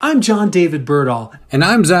I'm John David Birdall. And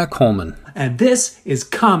I'm Zach Coleman. And this is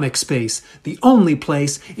Comic Space, the only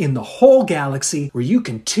place in the whole galaxy where you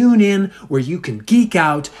can tune in, where you can geek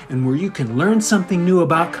out, and where you can learn something new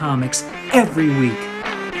about comics every week.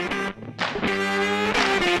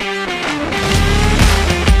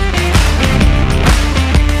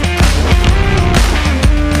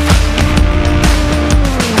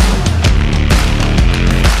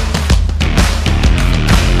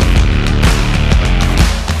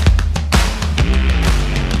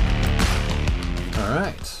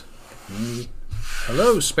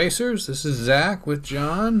 Hello, Spacers. This is Zach with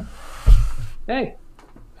John. Hey.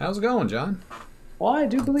 How's it going, John? Well, I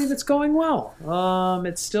do believe it's going well.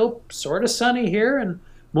 It's still sort of sunny here in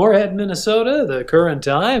Moorhead, Minnesota. The current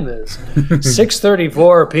time is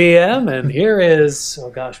 6:34 p.m. And here is, oh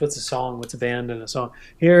gosh, what's a song? What's a band and a song?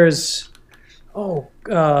 Here's,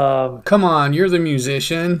 come on, you're the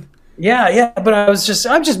musician. Yeah, but I'm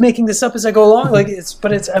just making this up as I go along.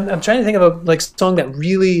 I'm trying to think of a song that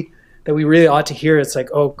we really ought to hear. It's like,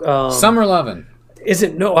 Summer Lovin'. Is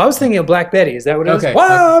it? No, I was thinking of Black Betty. Is that what it is? Okay.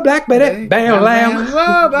 Whoa, Black Betty, bam, lamb.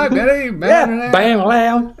 Whoa, Black Betty, bam, yeah, bam,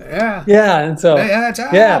 lamb. Yeah. Yeah, and so.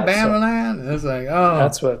 Yeah, bam, lamb. It's like, oh.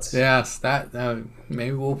 That's what's. Yes,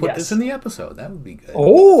 maybe we'll put this in the episode. That would be good.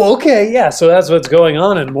 Oh, okay, yeah. So that's what's going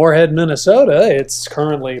on in Moorhead, Minnesota. It's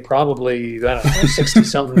currently probably,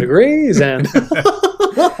 60-something degrees. And.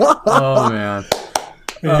 Oh, man.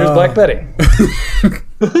 Here's Black Betty.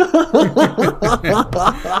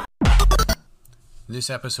 This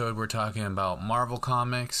episode we're talking about Marvel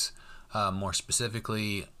Comics, more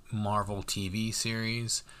specifically Marvel TV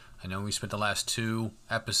series. I know we spent the last 2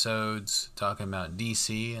 episodes talking about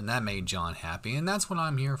DC, and that made John happy, and that's what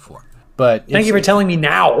I'm here for. But thank you for telling me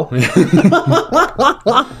now.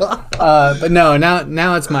 But no,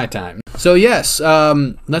 now it's my time. So yes,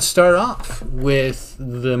 let's start off with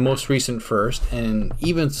the most recent first, and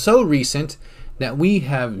even so recent that we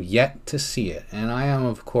have yet to see it. And I am,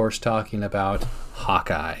 of course, talking about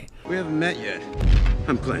Hawkeye. We haven't met yet.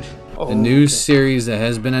 I'm Clint. The new series that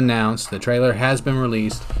has been announced, the trailer has been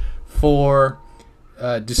released for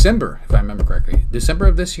December, if I remember correctly. December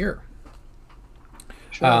of this year.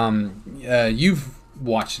 Sure. You've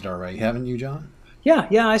watched it already, haven't you, John?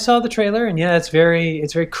 Yeah, I saw the trailer, and it's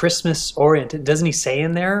very Christmas oriented. Doesn't he say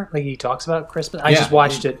in there, like he talks about Christmas? I just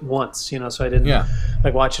watched it once, so I didn't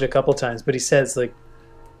watch it a couple times. But he says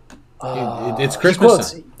it's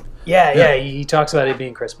Christmas. He talks about it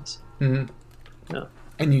being Christmas. Mm-hmm. Yeah.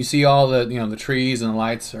 And you see all the trees and the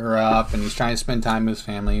lights are up, and he's trying to spend time with his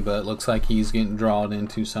family, but it looks like he's getting drawn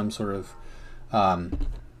into some sort of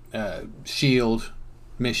SHIELD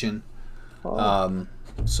mission.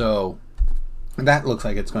 So that looks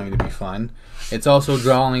like it's going to be fun. It's also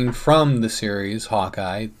drawing from the series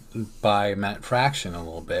Hawkeye by Matt Fraction a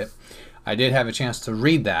little bit. I did have a chance to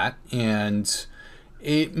read that, and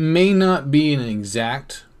it may not be an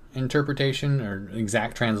exact interpretation or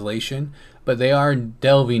exact translation, but they are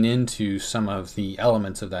delving into some of the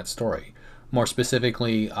elements of that story. More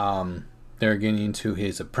specifically, they're getting into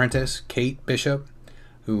his apprentice, Kate Bishop,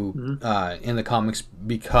 who in the comics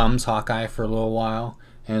becomes Hawkeye for a little while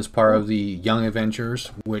and is part of the Young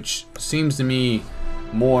Avengers, which seems to me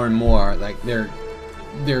more and more like they're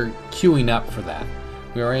queuing up for that.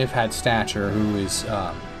 We already have had Stature, who is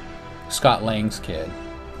Scott Lang's kid,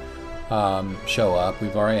 show up.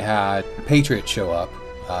 We've already had Patriot show up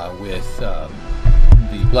with the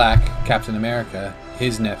Black Captain America,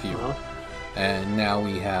 his nephew. And now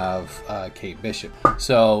we have Kate Bishop.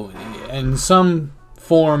 So in some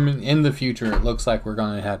form in the future, it looks like we're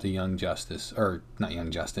going to have the Young Justice, or not Young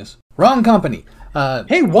Justice, wrong company.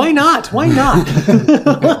 Hey, why not?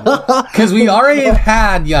 Because we already have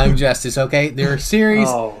had Young Justice, okay? There are series,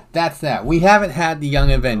 that's that. We haven't had the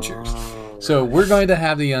Young Avengers. So we're going to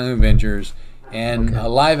have the Young Avengers in a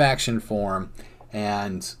live action form,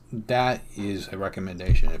 and that is a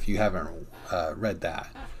recommendation. If you haven't read that,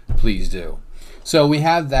 please do. So we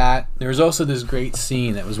have that. There's also this great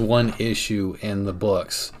scene that was one issue in the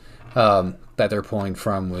books that they're pulling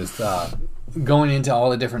from with going into all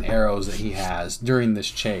the different arrows that he has during this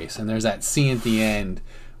chase. And there's that scene at the end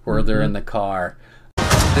where they're in the car.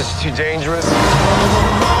 This is too dangerous.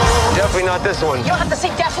 Definitely not this one. You don't have to say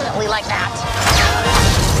definitely like that.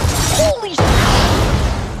 Holy shit!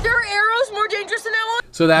 There are arrows more dangerous than that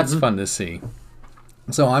one? So that's fun to see.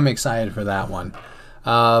 So I'm excited for that one.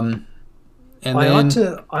 And I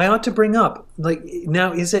ought to bring up,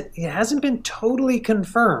 now it hasn't been totally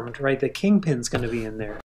confirmed, right? The Kingpin's going to be in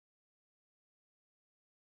there.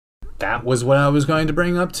 That was what I was going to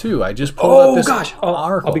bring up too. I just pulled up this article.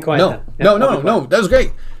 I'll be quiet then. No, that was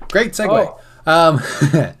great. Great segue.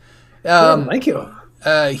 Thank you.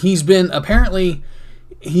 He's been apparently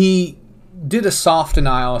he did a soft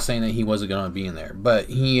denial saying that he wasn't going to be in there, but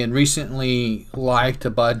he had recently liked a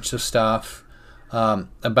bunch of stuff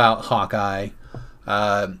about Hawkeye.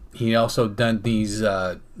 He also done these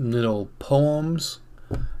little poems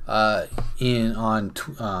I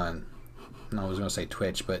was going to say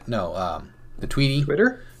Twitch, but no, the Tweety.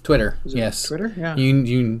 Twitter, yes. Twitter, yeah. You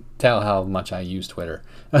can tell how much I use Twitter.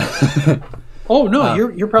 Oh no,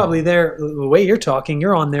 you're probably there. The way you're talking,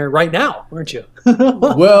 you're on there right now, aren't you?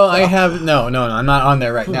 Well, I have no. I'm not on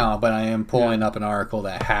there right now, but I am pulling up an article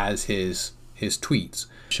that has his tweets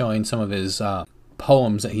showing some of his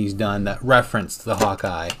poems that he's done that reference the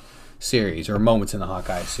Hawkeye series or moments in the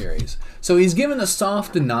Hawkeye series. So he's given a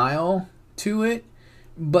soft denial to it,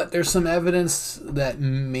 but there's some evidence that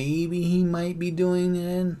maybe he might be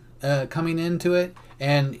coming into it,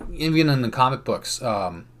 and even in the comic books,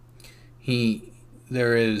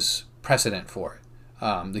 there is precedent for it.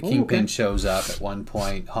 The Kingpin shows up at one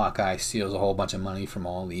point. Hawkeye steals a whole bunch of money from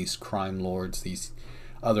all these crime lords, these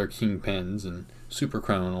other kingpins and super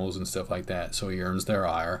criminals and stuff like that, so he earns their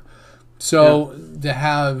ire. So to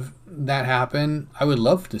have that happen, I would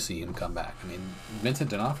love to see him come back. I mean,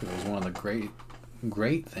 Vincent D'Onofrio was one of the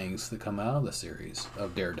great things that come out of the series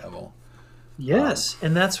of Daredevil. Yes,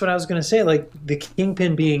 and that's what I was going to say. Like the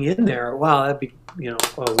Kingpin being in there, wow, that'd be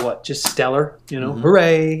just stellar.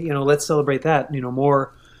 Hooray! Let's celebrate that.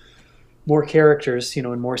 More characters,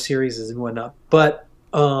 and more series and whatnot. But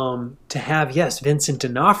to have Vincent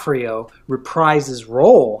D'Onofrio reprise his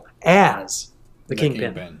role as the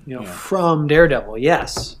Kingpin, from Daredevil.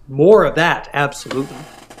 Yes, more of that, absolutely.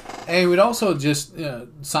 And it would also just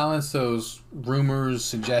silence those rumors,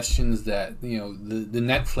 suggestions that the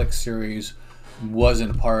Netflix series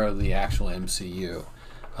wasn't part of the actual MCU.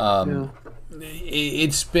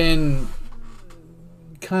 It's been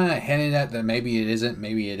kind of hinted at that maybe it isn't,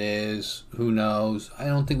 maybe it is. Who knows? I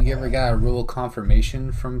don't think we ever got a real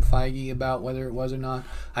confirmation from Feige about whether it was or not.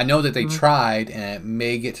 I know that they tried, and it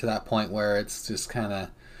may get to that point where it's just kind of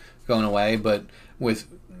going away. But with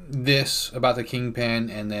this about the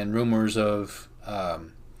Kingpin, and then rumors of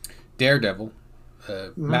Daredevil,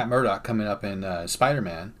 Matt Murdock coming up in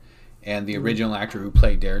Spider-Man, and the original actor who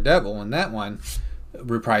played Daredevil in that one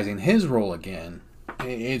reprising his role again,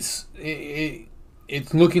 it's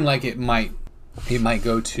looking like it might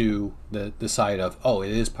go to the side of, oh,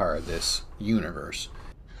 it is part of this universe.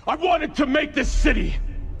 I wanted to make this city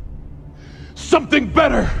something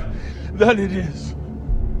better than it is.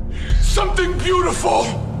 Something beautiful.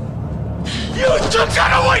 You took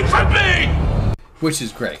that away from me! Which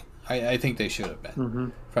is great. I think they should have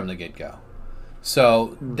been from the get-go.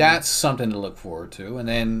 So that's something to look forward to. And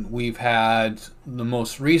then we've had the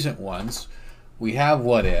most recent ones. We have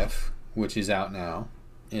What If, which is out now.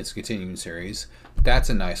 It's a continuing series. That's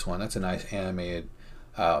a nice one. That's a nice animated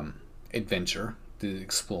adventure to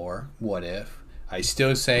explore. What If. I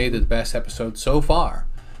still say that the best episode so far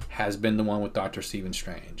has been the one with Dr. Stephen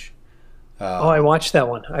Strange. I watched that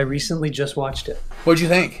one. I recently just watched it. What'd you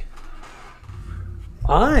think?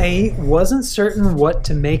 I wasn't certain what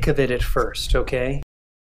to make of it at first, okay?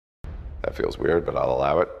 That feels weird, but I'll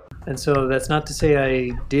allow it. And so that's not to say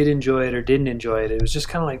I did enjoy it or didn't enjoy it. It was just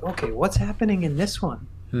kind of like, okay, what's happening in this one?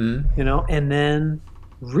 And then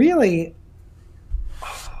really,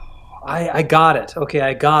 I got it. Okay,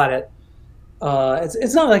 I got it.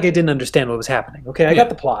 It's not like I didn't understand what was happening. Okay, I got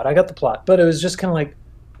the plot. But it was just kind of like,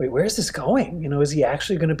 wait, where's this going? Is he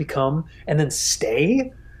actually going to become and then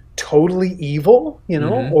stay totally evil,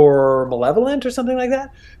 or malevolent or something like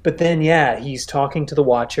that? But then, he's talking to the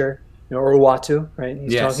Watcher, or Uatu, right?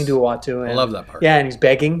 He's talking to Uatu. And, I love that part. Yeah, and he's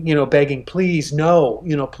begging, please, no,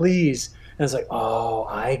 please. And it's like, oh,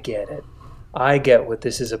 I get it. I get what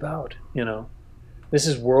this is about, This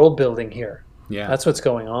is world building here. Yeah. That's what's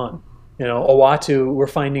going on. Uatu, we're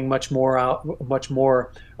finding much more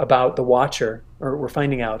about the Watcher, or we're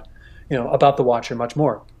finding out, about the Watcher much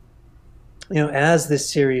more. As this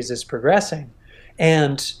series is progressing,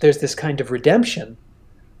 and there's this kind of redemption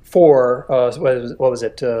for what was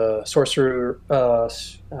it? Sorcerer.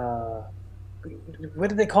 What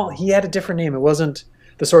did they call it? He had a different name. It wasn't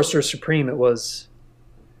the Sorcerer Supreme. It was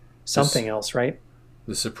something else, right?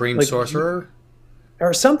 The Supreme Sorcerer,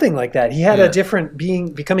 or something like that. He had a different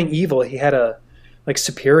becoming evil. He had a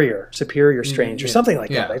superior Strange, or something like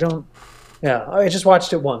that. I don't. Yeah, I just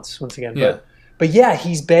watched it once again. Yeah. But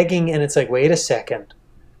he's begging, and it's like, wait a second,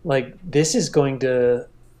 this is going to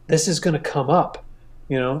come up.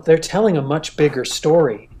 They're telling a much bigger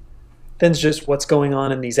story than just what's going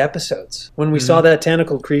on in these episodes. When we saw that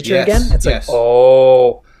tentacled creature again, it's like,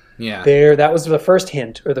 oh, Yeah. That was the first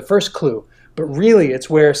hint or the first clue. But really, it's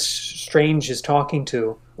where Strange is talking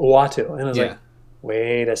to Uatu. And I was like,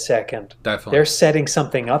 wait a second. Definitely. They're setting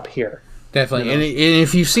something up here. Definitely. You know? And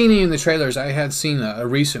if you've seen any of the trailers, I had seen a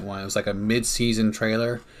recent one. It was like a mid-season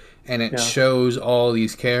trailer. And it shows all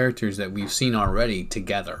these characters that we've seen already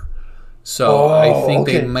together. So I think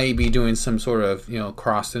they may be doing some sort of,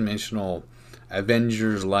 cross-dimensional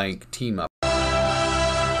Avengers-like team-up.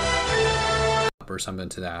 Or something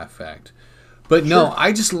to that effect. But no,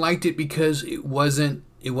 I just liked it because it wasn't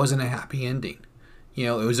a happy ending.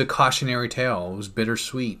 It was a cautionary tale. It was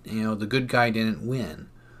bittersweet. The good guy didn't win.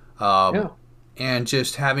 And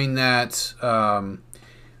just having that,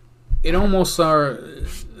 it almost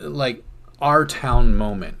like our town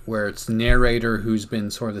moment where it's narrator who's been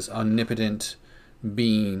sort of this omnipotent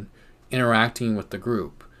being interacting with the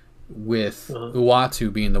group. With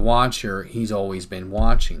Uatu being the watcher, he's always been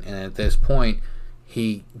watching. And at this point,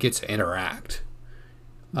 he gets to interact.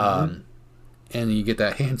 And you get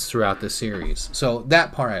that hints throughout the series. So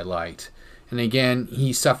that part I liked. And again,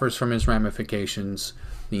 he suffers from his ramifications.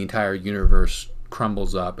 The entire universe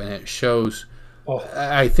crumbles up. And it shows...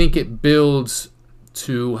 I think it builds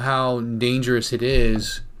to how dangerous it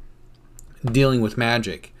is dealing with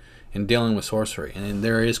magic and dealing with sorcery. And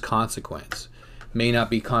there is consequence. May not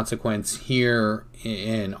be consequence here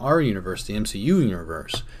in our universe, the MCU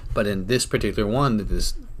universe, but in this particular one that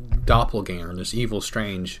this doppelganger, this evil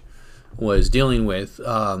Strange, was dealing with,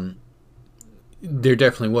 there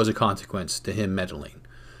definitely was a consequence to him meddling.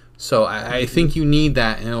 So I think you need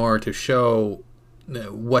that in order to show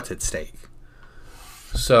what's at stake.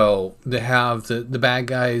 So to have the bad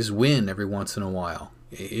guys win every once in a while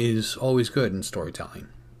is always good in storytelling,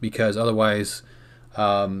 because otherwise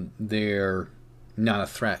they're not a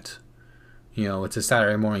threat. It's a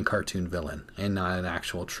Saturday morning cartoon villain and not an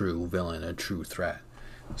actual true villain, a true threat.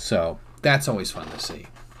 So that's always fun to see.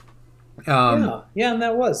 And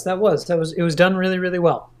it was done really, really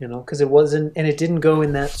well, because it wasn't, and it didn't go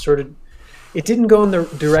in that it didn't go in the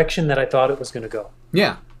direction that I thought it was going to go.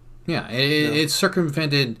 It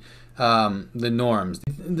circumvented the norms.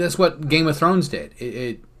 That's what Game of Thrones did.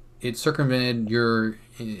 It circumvented your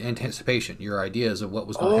anticipation, your ideas of what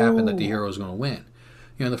was going to happen, that the hero was going to win.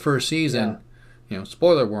 The first season,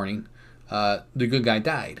 spoiler warning, the good guy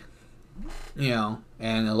died.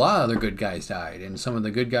 And a lot of other good guys died, and some of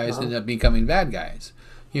the good guys ended up becoming bad guys.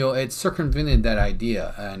 It circumvented that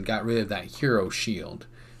idea and got rid of that hero shield.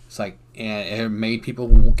 It's like, and it made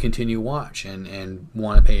people continue to watch and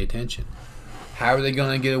want to pay attention. How are they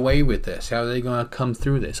going to get away with this? How are they going to come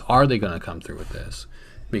through this? Are they going to come through with this?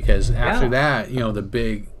 Because after that, the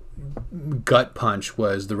big gut punch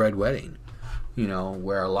was the Red Wedding.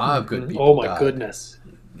 Where a lot of good people died. Goodness.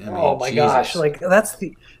 Gosh! Like that's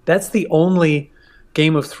the only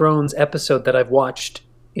Game of Thrones episode that I've watched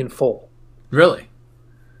in full. Really?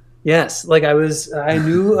 Yes. Like I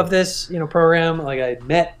knew of this, program. Like I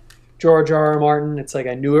met George R. R. Martin. It's like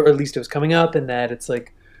I knew, or at least it was coming up, and that it's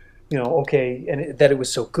like, and that it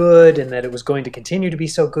was so good, and that it was going to continue to be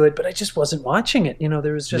so good. But I just wasn't watching it.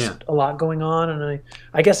 There was just a lot going on, and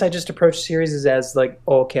I guess I just approached series as like,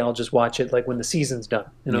 I'll just watch it like when the season's done,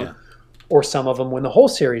 or some of them when the whole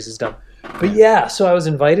series is done. But so I was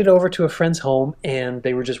invited over to a friend's home, and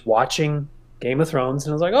they were just watching Game of Thrones,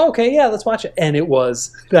 and I was like, let's watch it. And it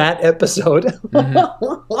was that episode. And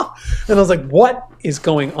I was like, what is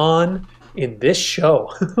going on in this show?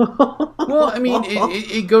 Well, I mean,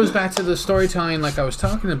 it goes back to the storytelling like I was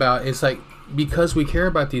talking about. It's like, because we care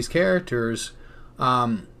about these characters,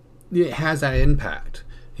 it has that impact.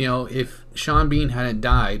 If Sean Bean hadn't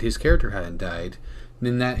died, his character hadn't died,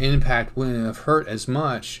 then that impact wouldn't have hurt as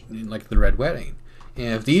much, like the Red Wedding.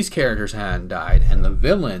 And if these characters hadn't died, and the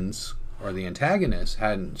villains or the antagonists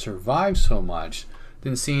hadn't survived so much,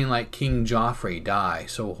 then seeing like King Joffrey die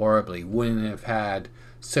so horribly wouldn't have had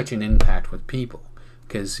such an impact with people.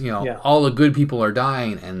 Because, all the good people are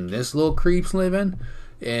dying, and this little creep's living.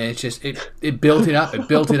 And it's just, it built it up, it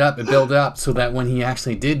built it up, it built it up, so that when he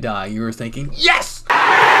actually did die, you were thinking, yes!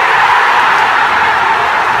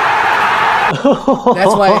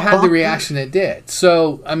 That's why it had the reaction it did.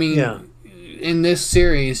 So, I mean, in this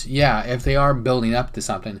series, if they are building up to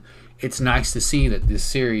something, it's nice to see that this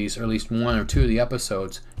series, or at least one or two of the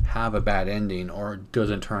episodes, have a bad ending or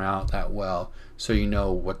doesn't turn out that well, so you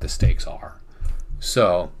know what the stakes are.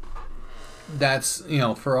 So, that's,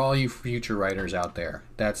 for all you future writers out there,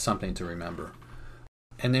 that's something to remember.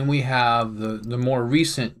 And then we have the more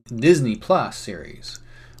recent Disney Plus series.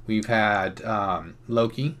 We've had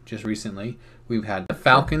Loki just recently. We've had The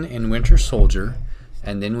Falcon and Winter Soldier.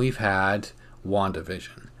 And then we've had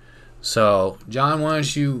WandaVision. So, John, why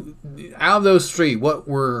don't you, out of those three, what's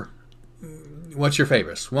your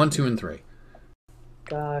favorites? 1, 2, and 3.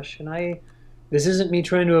 Gosh, and this isn't me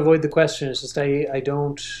trying to avoid the question. It's just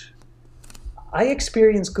I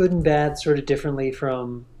experience good and bad sort of differently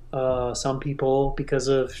from some people because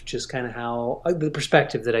of just kind of how the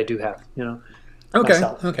perspective that I do have, Okay.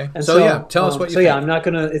 myself. Okay. And so yeah, tell us what you think. I'm not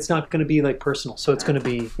gonna. It's not gonna be like personal. So it's gonna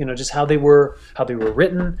be just how they were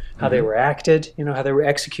written, how they were acted, how they were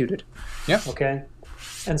executed. Yep. Okay.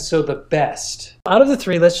 And so the best out of the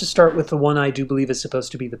three, let's just start with the one I do believe is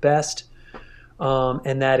supposed to be the best,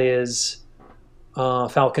 and that is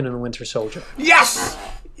Falcon and the Winter Soldier. Yes.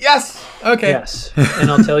 Yes. Okay. Yes.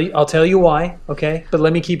 And I'll tell you why. Okay. But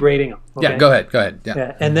let me keep rating them. Okay? Yeah. Go ahead. Yeah.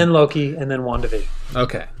 Yeah. And then Loki, and then WandaVision.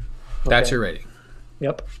 Okay. That's your rating.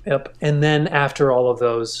 Yep. And then after all of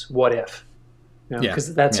those, What If?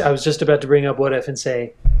 Because Yeah. I was just about to bring up What If and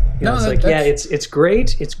say, it's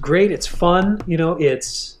great. It's great. It's fun.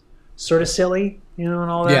 It's sort of silly, and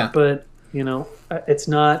all that. Yeah. But it's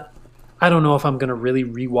not. I don't know if I'm going to really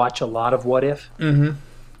rewatch a lot of What If. Mm-hmm.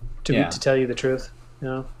 To tell you the truth,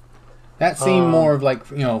 That seemed more of like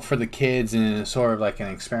for the kids and sort of like an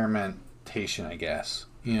experimentation, I guess.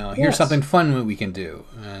 Here's something fun that we can do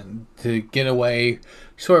to get away,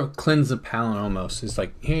 sort of cleanse the palate almost. It's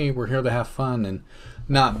like, hey, we're here to have fun and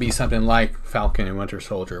not be something like Falcon and Winter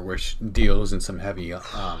Soldier, which deals in some heavy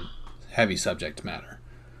subject matter.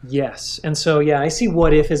 Yes, and so I see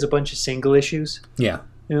What If as a bunch of single issues. Yeah.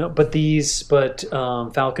 But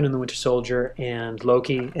Falcon and the Winter Soldier and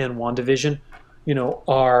Loki and WandaVision,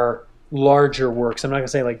 are larger works. I'm not going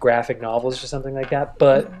to say like graphic novels or something like that,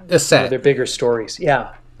 but they're bigger stories.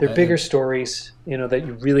 Yeah, they're bigger stories, that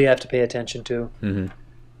you really have to pay attention to.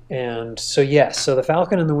 Mm-hmm. And so, so the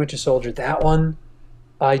Falcon and the Winter Soldier, that one,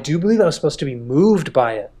 I do believe I was supposed to be moved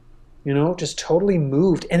by it, just totally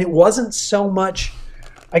moved. And it wasn't so much,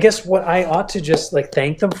 I guess what I ought to just like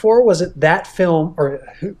thank them for was it that film, or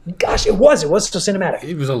gosh, it was so cinematic.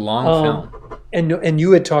 It was a long film. And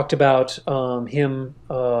you had talked about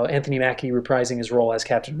Anthony Mackie reprising his role as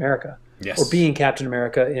Captain America. Yes. Or being Captain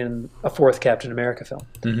America in a fourth Captain America film.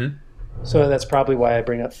 Mm-hmm. So that's probably why I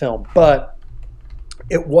bring up film. But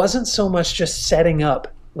it wasn't so much just setting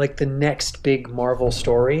up like the next big Marvel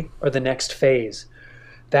story or the next phase.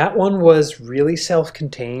 That one was really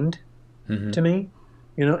self-contained to me,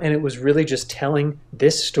 and it was really just telling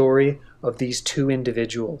this story of these two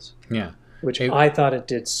individuals. Yeah. Which I thought it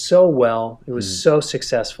did so well. It was so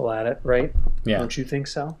successful at it, right? Yeah. Don't you think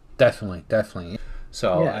so? Definitely.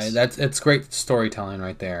 So Yes. it's great storytelling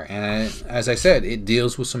right there. And as I said, it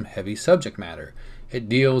deals with some heavy subject matter. It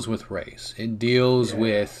deals with race. It deals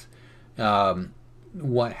with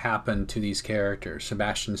what happened to these characters.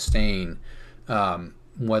 Sebastian Stan,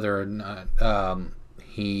 whether or not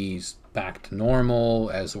he's back to normal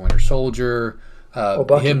as the Winter Soldier.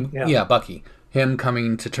 Bucky. Bucky. Him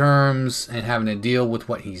coming to terms and having to deal with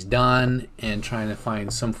what he's done and trying to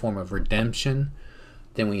find some form of redemption.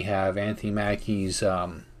 Then we have Anthony Mackie's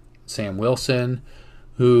Sam Wilson,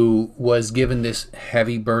 who was given this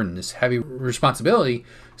heavy burden, this heavy responsibility,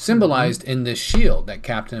 symbolized in this shield that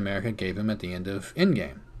Captain America gave him at the end of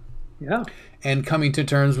Endgame. Yeah. And coming to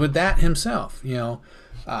terms with that himself,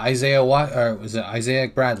 Isaiah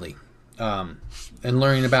Bradley, and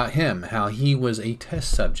learning about him, how he was a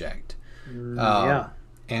test subject.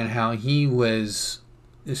 And how he was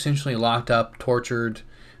essentially locked up, tortured,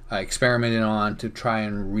 experimented on to try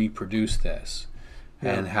and reproduce this,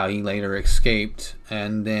 and how he later escaped,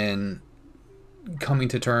 and then coming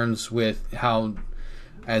to terms with how,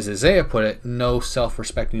 as Isaiah put it, no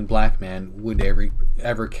self-respecting black man would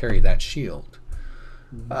ever carry that shield.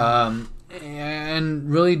 And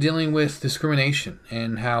really dealing with discrimination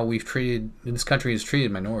and how this country has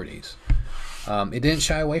treated minorities. It didn't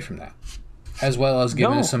shy away from that, as well as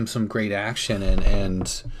giving us some great action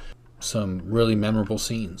and some really memorable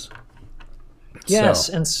scenes. Yes,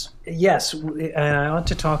 and I want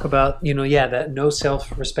to talk about that no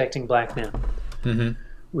self-respecting black man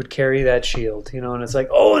would carry that shield, and it's like,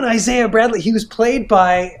 and Isaiah Bradley, he was played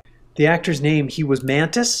by the actor's name. He was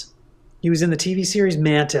Mantis. He was in the TV series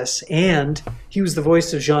Mantis, and he was the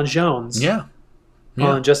voice of Jean Jones.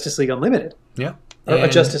 On Justice League Unlimited. Yeah. Or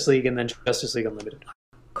Justice League and then Justice League Unlimited.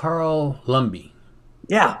 Carl Lumbly.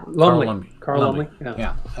 Yeah, Lumley. Carl Lumbly.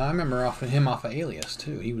 Yeah. I remember him off of Alias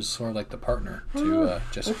too. He was sort of like the partner to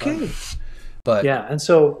Jessica. Okay. But and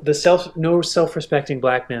so the no self-respecting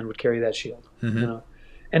black man would carry that shield. And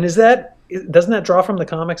doesn't that draw from the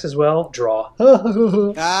comics as well? But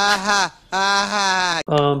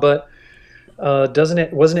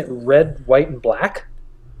wasn't it red, white, and black?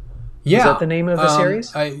 Yeah. Is that the name of the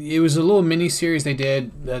series? It was a little mini series they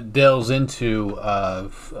did that delves into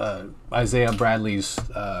Isaiah Bradley's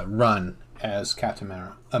run as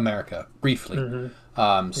Captain America briefly,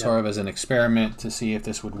 sort of as an experiment to see if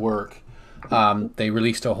this would work. They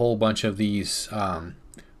released a whole bunch of these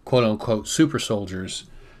quote-unquote super soldiers,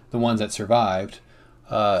 the ones that survived,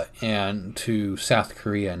 and to South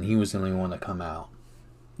Korea, and he was the only one to come out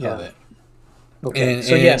of it. Okay. And,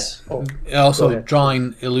 so yes, also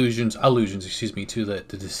drawing allusions, to the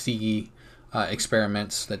Tuskegee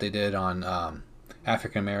experiments that they did on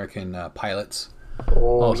African American pilots.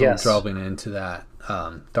 Also delving into that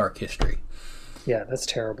dark history. Yeah, that's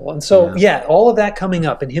terrible. And so all of that coming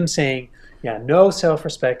up, and him saying, no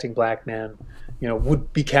self-respecting black man,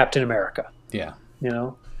 would be Captain America. Yeah.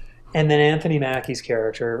 And then Anthony Mackie's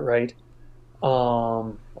character, right?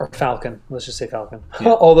 Or Falcon. Let's just say Falcon. Yeah.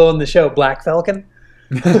 Although in the show, Black Falcon.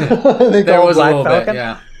 They there call was Black a little Falcon. bit,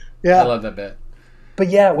 yeah. I love that bit. But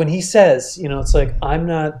yeah, when he says, it's like,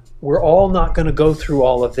 we're all not going to go through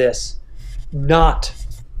all of this not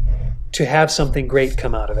to have something great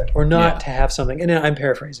come out of it, or not to have something, and I'm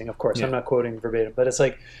paraphrasing, of course, I'm not quoting verbatim, but it's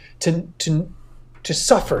like to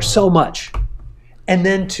suffer so much and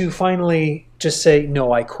then to finally just say,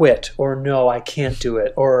 no, I quit, or no, I can't do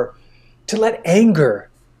it, or to let anger,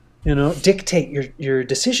 dictate your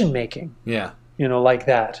decision making. Yeah. Like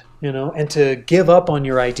that, and to give up on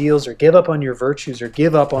your ideals, or give up on your virtues, or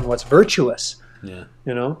give up on what's virtuous. Yeah.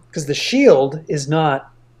 Because the shield is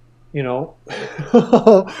not, the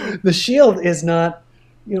shield is not,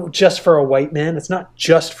 just for a white man. It's not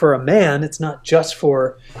just for a man. It's not just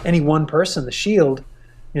for any one person. The shield,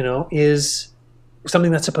 is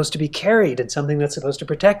something that's supposed to be carried, and something that's supposed to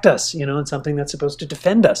protect us, and something that's supposed to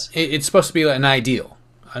defend us. It's supposed to be an ideal.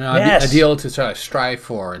 An ideal to sort of strive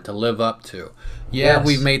for and to live up to. Yeah,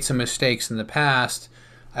 we've made some mistakes in the past,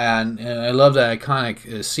 and I love that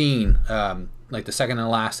iconic scene, like the second and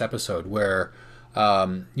last episode, where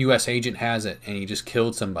U.S. agent has it, and he just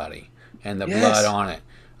killed somebody, and the blood on it.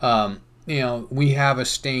 We have a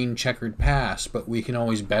stained, checkered past, but we can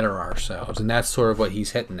always better ourselves, and that's sort of what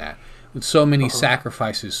he's hitting at. With so many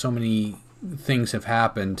sacrifices, so many things have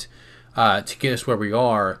happened to get us where we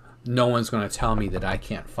are. No one's going to tell me that I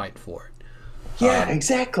can't fight for it. Yeah,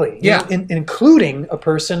 exactly. Including a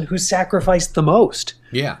person who sacrificed the most.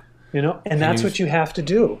 Yeah. And that's what you have to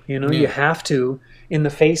do. You have to, in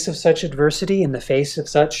the face of such adversity, in the face of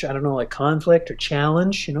such, like conflict or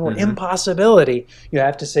challenge, or impossibility, you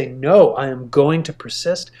have to say, no, I am going to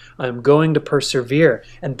persist. I am going to persevere.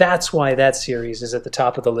 And that's why that series is at the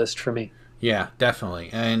top of the list for me. Yeah,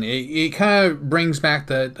 definitely. And it kind of brings back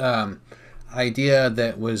that idea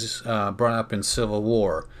that was brought up in Civil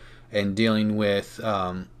War, and dealing with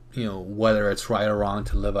whether it's right or wrong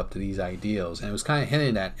to live up to these ideals. And it was kind of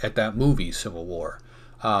hinted at that movie Civil War.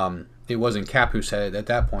 It wasn't Cap who said it at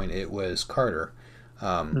that point. It was Carter,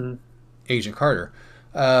 Agent Carter,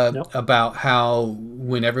 about how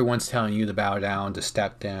when everyone's telling you to bow down, to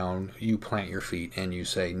step down, you plant your feet and you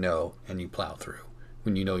say no, and you plow through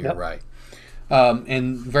when you know you're right.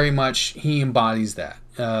 And very much he embodies that.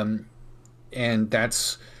 And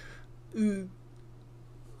that's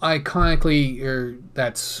iconically, or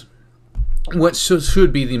that's what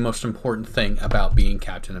should be the most important thing about being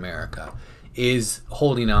Captain America, is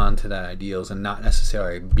holding on to that ideals and not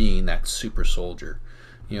necessarily being that super soldier.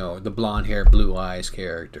 The blonde hair, blue eyes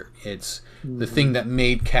character. It's the thing that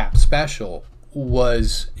made Cap special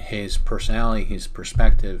was his personality, his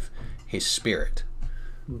perspective, his spirit,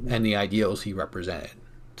 and the ideals he represented.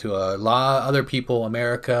 To a lot of other people,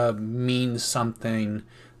 America means something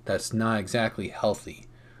that's not exactly healthy,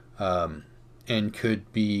 and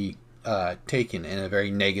could be taken in a very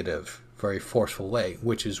negative, very forceful way,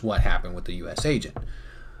 which is what happened with the U.S. agent.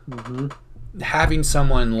 Having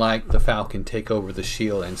someone like the Falcon take over the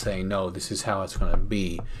shield and saying, no, this is how it's going to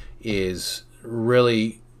be, is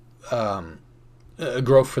really a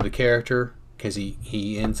growth for the character, because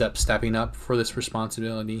he ends up stepping up for this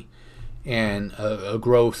responsibility. And a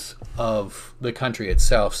growth of the country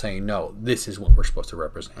itself saying, no, this is what we're supposed to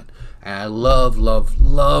represent. And I love, love,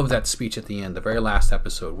 love that speech at the end, the very last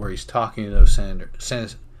episode, where he's talking to those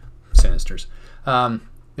Sinisters.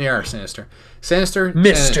 They are sinister. Sinister?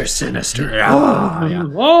 Mr. Sinister.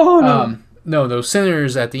 No, those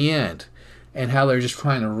senators at the end, and how they're just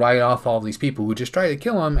trying to write off all these people who just try to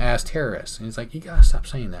kill him as terrorists. And it's like, you gotta stop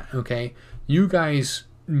saying that, okay? You guys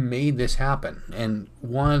made this happen. And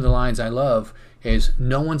one of the lines I love is,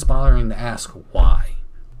 no one's bothering to ask why.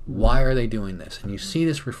 Why are they doing this? And you see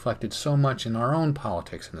this reflected so much in our own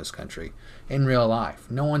politics in this country, in real life.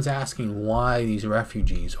 No one's asking why these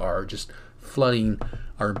refugees are just flooding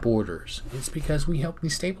our borders? It's because we helped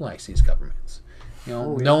destabilize these governments.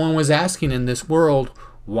 No one was asking in this world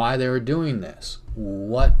why they were doing this.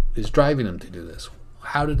 What is driving them to do this?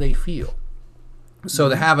 How do they feel? So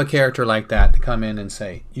to have a character like that to come in and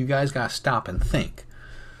say, you guys got to stop and think,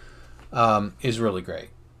 is really great.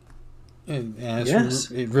 And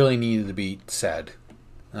it really needed to be said.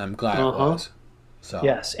 I'm glad it was. So.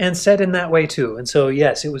 Yes, and said in that way too. And so,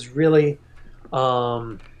 yes, it was really,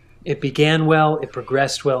 it began well, it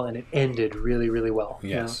progressed well, and it ended really, really well.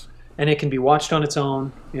 Yes. And it can be watched on its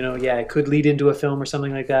own. It could lead into a film or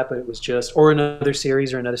something like that, but it was just, or another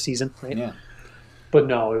series or another season, right? Yeah. But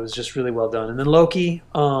no, it was just really well done. And then Loki,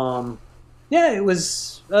 it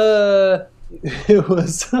was, it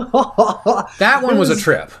was. That one was a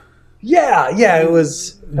trip. Yeah, it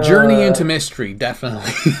was. Journey into mystery,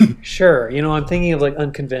 definitely. Sure. I'm thinking of like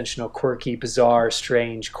unconventional, quirky, bizarre,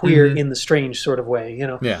 strange, queer in the strange sort of way,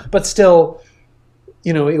 Yeah. But still,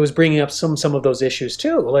 it was bringing up some of those issues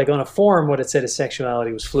too. Like on a forum, what it said is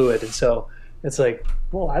sexuality was fluid. And so it's like,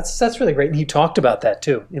 well, that's really great. And he talked about that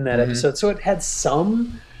too in that episode. So it had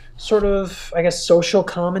some sort of, I guess, social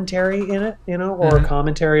commentary in it, or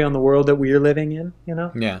commentary on the world that we're living in,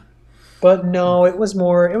 Yeah. But no, it was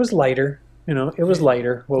lighter. It was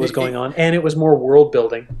lighter what was going on, and it was more world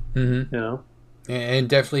building. And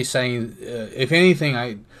definitely saying, if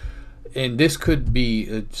anything, and this could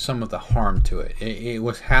be some of the harm to it. It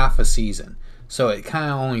was half a season, so it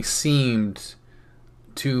kind of only seemed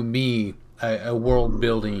to be a world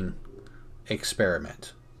building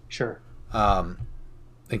experiment. Sure.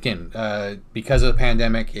 Again, because of the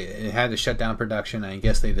pandemic, it had to shut down production. I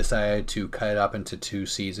guess they decided to cut it up into 2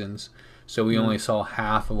 seasons. So we only saw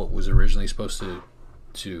half of what was originally supposed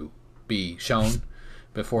to be shown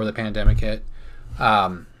before the pandemic hit.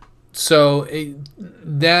 That,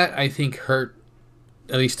 I think, hurt,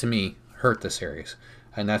 at least to me, hurt the series.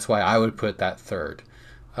 And that's why I would put that third,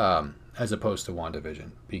 as opposed to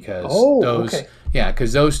WandaVision. Because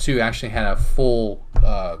those two actually had a full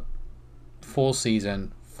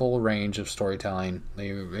season, full range of storytelling.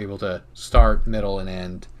 They were able to start, middle, and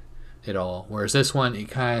end it all. Whereas this one, it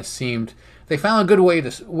kind of seemed they found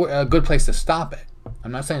a good place to stop it.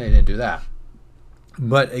 I'm not saying they didn't do that,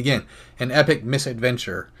 but again, an epic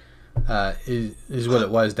misadventure is what it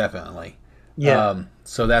was, definitely. Yeah.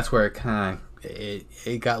 So that's where it kind of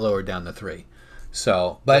it got lowered down to 3.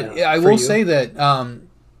 So, but I will say that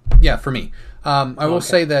for me, I will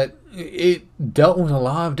say that it dealt with a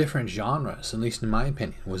lot of different genres, at least in my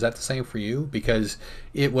opinion. Was that the same for you? Because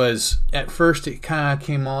it was, at first, it kind of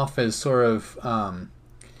came off as sort of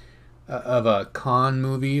a con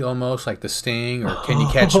movie, almost like The Sting or Can You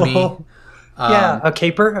Catch Me? A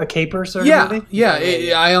caper sort of movie?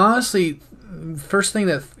 Yeah. I honestly, first thing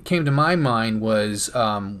that came to my mind was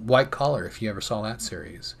White Collar, if you ever saw that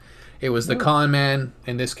series. It was the con man.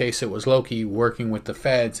 In this case, it was Loki working with the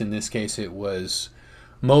feds. In this case, it was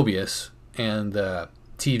Mobius and the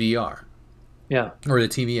TVR. Yeah. Or the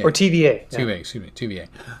TVA. Or TVA. TVA, excuse me, TVA.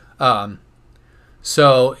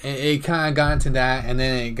 So it kind of got into that, and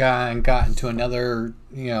then it got into another,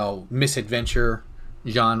 misadventure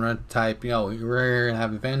genre type. We're going to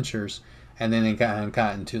have adventures. And then it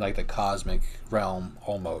got into like the cosmic realm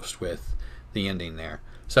almost with the ending there.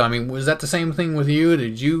 So, I mean, was that the same thing with you?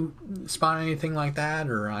 Did you spot anything like that,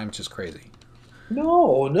 or I'm just crazy?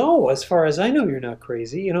 No. As far as I know, you're not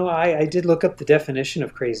crazy. I did look up the definition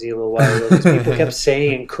of crazy a little while ago because people kept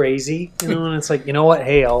saying crazy, and it's like, you know what?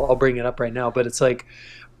 Hey, I'll bring it up right now. But it's like,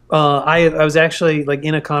 I was actually like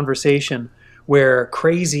in a conversation where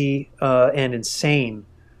crazy and insane,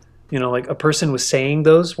 like a person was saying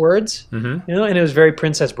those words, and it was very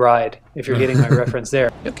Princess Bride, if you're getting my reference there.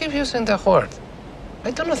 You keep using the word. I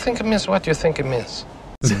don't think it means what you think it means.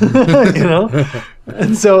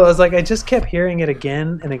 And so I was like, I just kept hearing it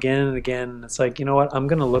again and again and again. It's like, you know what? I'm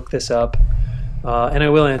going to look this up. And I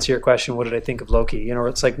will answer your question. What did I think of Loki?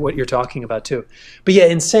 It's like what you're talking about too. But yeah,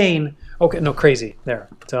 insane. Okay. No, crazy there.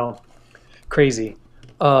 So crazy.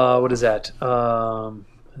 What is that?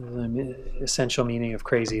 Essential meaning of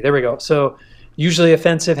crazy. There we go. So usually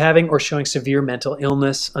offensive, having or showing severe mental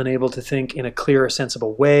illness, unable to think in a clear or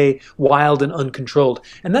sensible way, wild and uncontrolled.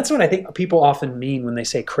 And that's what I think people often mean when they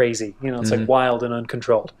say crazy. It's like wild and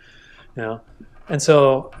uncontrolled. And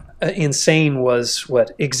so insane was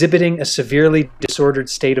what? Exhibiting a severely disordered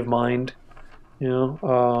state of mind.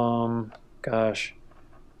 Gosh.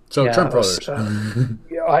 So yeah, Trump brothers.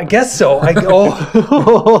 I guess so.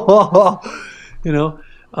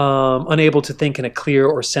 Unable to think in a clear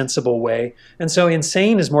or sensible way. And so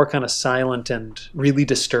insane is more kind of silent and really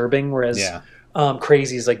disturbing, whereas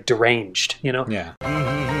crazy is like deranged, Yeah.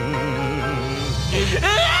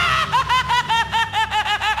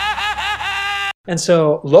 And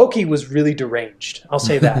so Loki was really deranged. I'll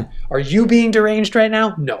say that. Are you being deranged right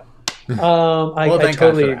now? No. I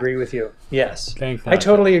totally agree with you. Yes. I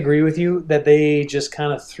totally agree with you that they just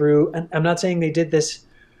kind of threw, and I'm not saying they did this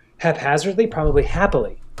haphazardly, probably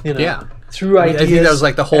happily, threw ideas. I think that was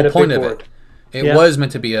like the whole point of it. It was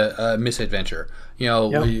meant to be a misadventure.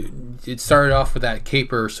 It started off with that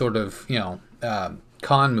caper sort of,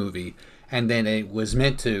 con movie, and then it was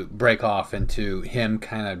meant to break off into him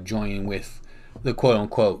kind of joining with the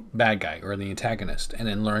quote-unquote bad guy or the antagonist, and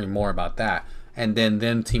then learning more about that, and then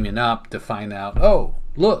them teaming up to find out, oh,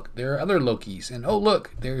 look, there are other Lokis, and oh,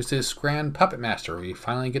 look, there's this grand puppet master. We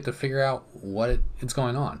finally get to figure out what it's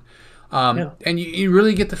going on. And you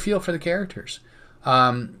really get the feel for the characters.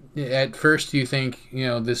 At first you think,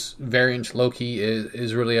 this variant Loki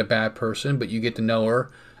is really a bad person, but you get to know her,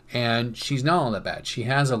 and she's not all that bad. She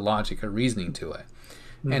has a logic, a reasoning to it.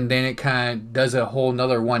 And then it kind of does a whole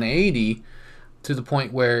nother 180 to the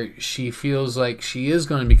point where she feels like she is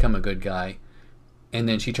going to become a good guy, and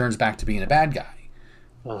then she turns back to being a bad guy.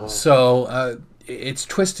 So it's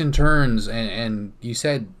twists and turns, and you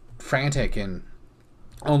said frantic and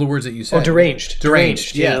all the words that you said. Oh, deranged.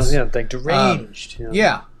 Deranged, yes. Like deranged.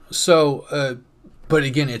 Yeah. So, but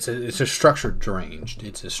again, it's a structured deranged.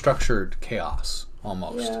 It's a structured chaos,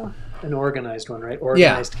 almost. Yeah, an organized one, right?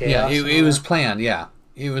 Organized chaos. Yeah, it was planned, yeah.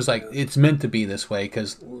 It was like, it's meant to be this way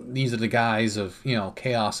because these are the guys of,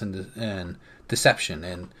 chaos and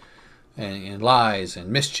deception and lies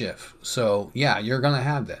and mischief. So, yeah, you're going to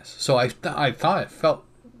have this. So I thought it felt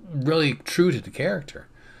really true to the character.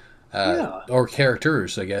 Or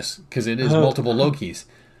characters, I guess, because it is multiple Lokis.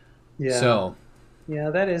 Yeah. So... Yeah,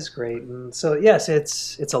 that is great. And so, yes,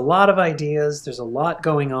 it's a lot of ideas. There's a lot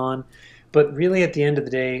going on. But really, at the end of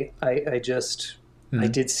the day, I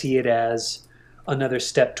did see it as another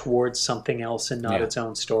step towards something else and not its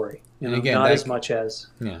own story. Not as much as...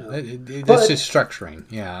 Yeah, that's just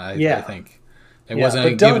structuring. I think. It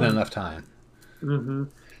wasn't given enough time. Mm-hmm.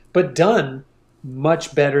 But done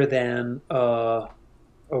much better than a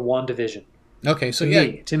WandaVision. Okay, so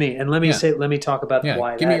to me, and let me talk about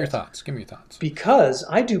why. Give me your thoughts. Because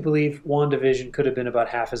I do believe WandaVision could have been about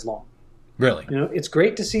half as long. Really? It's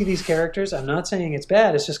great to see these characters. I'm not saying it's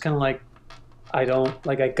bad. It's just kind of like I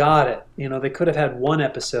got it. They could have had one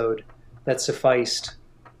episode that sufficed.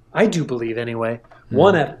 I do believe anyway.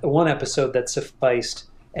 One episode that sufficed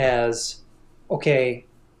as okay.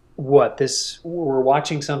 We're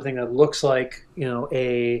watching something that looks like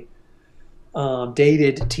a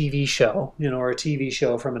dated TV show, or a TV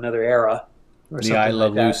show from another era. Or the I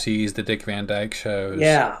Love Lucy's, the Dick Van Dyke shows.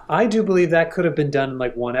 Yeah, I do believe that could have been done in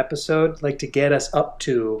like one episode, like to get us up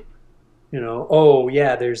to,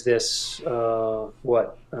 there's this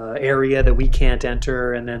area that we can't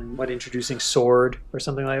enter, and then introducing Sword or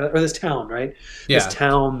something like that, or this town, right? Yeah. This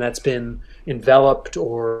town that's been enveloped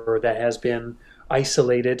or that has been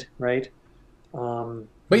isolated, right? But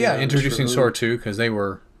introducing Sword too, because they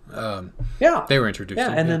were. They were introduced.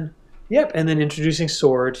 Yeah, and then introducing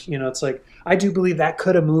Sword. It's like I do believe that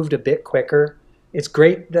could have moved a bit quicker. It's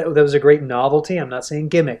great that was a great novelty. I'm not saying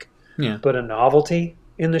gimmick, but a novelty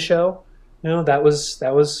in the show. That was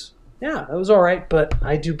all right. But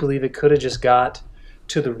I do believe it could have just got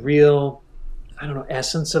to the real,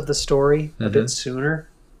 essence of the story a bit sooner.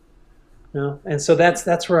 And so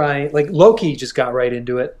that's where I like Loki just got right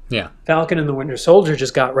into it. Yeah, Falcon and the Winter Soldier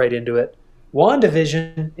just got right into it.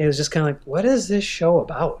 WandaVision, it was just kind of like, what is this show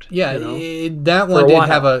about? Yeah, that one did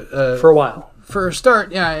have for a while. For a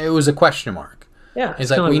start, it was a question mark. Yeah.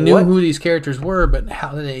 It's like we knew who these characters were, but how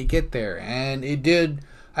did they get there? And it did...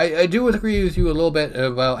 I do agree with you a little bit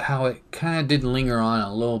about how it kind of did linger on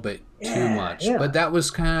a little bit too much. Yeah. But that was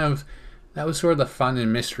sort of the fun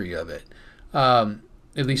and mystery of it.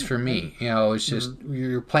 At least for me. It's just,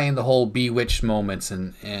 you're playing the whole bewitched moments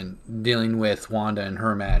and dealing with Wanda and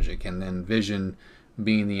her magic, and then Vision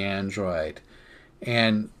being the android.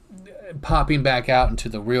 And popping back out into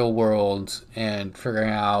the real world and figuring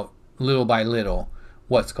out little by little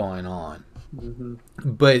what's going on. Mm-hmm.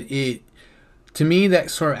 But to me,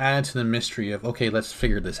 that sort of added to the mystery of, okay, let's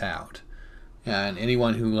figure this out. And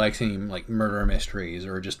anyone who likes any murder mysteries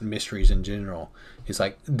or just mysteries in general is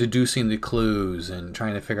deducing the clues and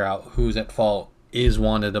trying to figure out who's at fault. Is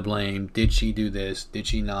Wanda to blame? Did she do this? Did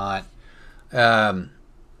she not? And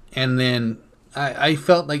then I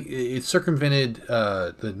felt like it circumvented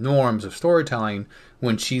the norms of storytelling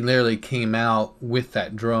when she literally came out with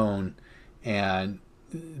that drone and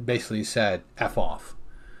basically said "F off."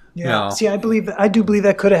 Yeah. See, I do believe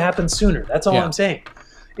that could have happened sooner. That's all I'm saying.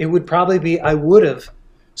 It would probably be, I would have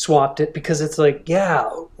swapped it because it's like,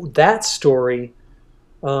 that story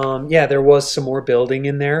Yeah, there was some more building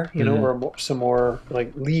in there, you know, or some more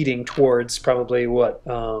like leading towards probably what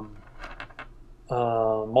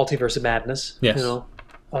Multiverse of Madness, Yes. you know,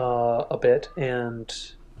 a bit, and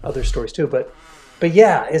other stories too. But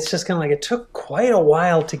yeah, it's just kind of like it took quite a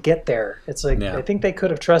while to get there. It's like I think they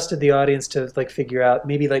could have trusted the audience to like figure out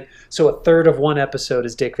maybe like so a third of one episode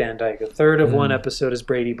is Dick Van Dyke, a third of one episode is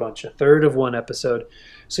Brady Bunch, a third of one episode.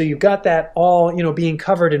 So you've got that all, you know, being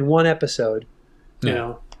covered in one episode, you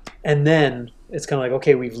know, and then it's kind of like,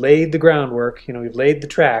 okay, we've laid the groundwork, you know, we've laid the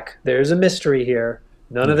track. There's a mystery here.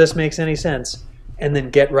 None of this makes any sense. And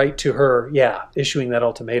then get right to her, issuing that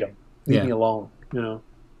ultimatum. Leave me alone, you know.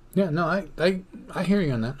 Yeah, no, I hear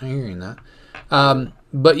you on that. I hear you on that.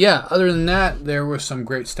 But yeah, other than that, there was some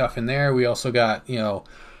great stuff in there. We also got, you know,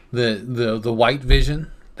 the White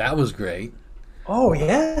Vision. That was great. Oh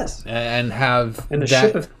yes. And the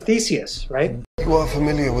ship of Theseus, right? You are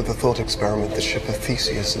familiar with the thought experiment, the ship of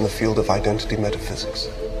Theseus, in the field of identity metaphysics.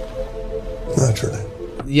 Naturally.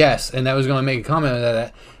 Yes, and I was going to make a comment on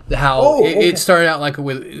that. How it started out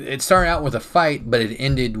with a fight, but it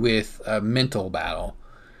ended with a mental battle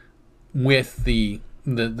with the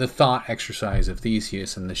thought exercise of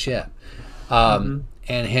Theseus and the ship, and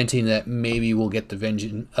hinting that maybe we'll get the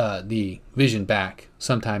vision back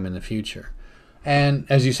sometime in the future. And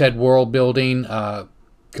as you said, world building,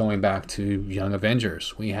 going back to Young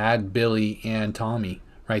Avengers, we had Billy and Tommy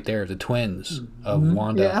right there, the twins of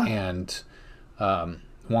Wanda and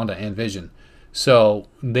Vision. So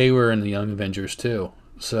they were in the Young Avengers too.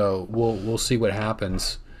 So we'll see what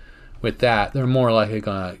happens with that. They're more likely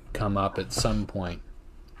going to come up at some point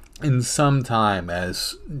in some time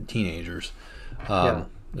as teenagers.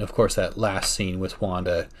 Of course, that last scene with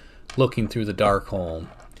Wanda looking through the Darkhold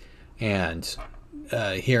and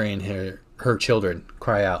hearing her children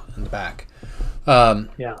cry out in the back.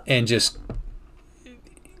 And just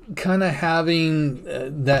kind of having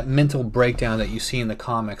that mental breakdown that you see in the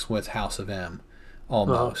comics with House of M,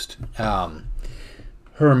 almost.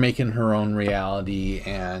 Her making her own reality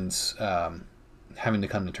and having to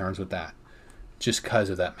come to terms with that just because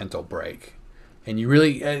of that mental break. And you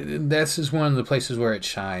really, this is one of the places where it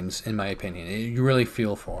shines, in my opinion. You really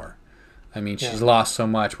feel for her. I mean, she's lost so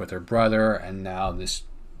much with her brother, and now this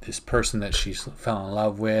person that she fell in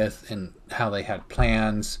love with, and how they had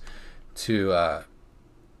plans to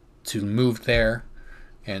move there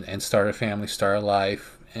and start a family, start a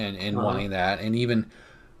life, and wanting that. And even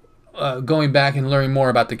going back and learning more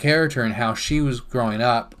about the character and how she was growing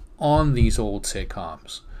up on these old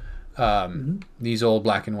sitcoms, these old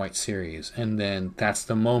black and white series. And then that's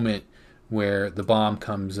the moment where the bomb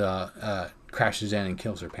comes, crashes in and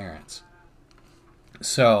kills her parents.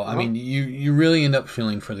 So, I mean, you really end up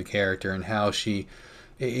feeling for the character and how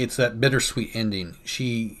it's that bittersweet ending.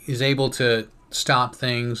 She is able to stop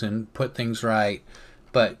things and put things right,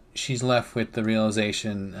 but she's left with the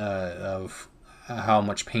realization of how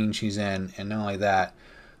much pain she's in, and not only that,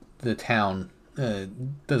 the town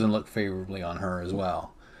doesn't look favorably on her as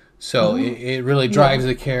well. So it really drives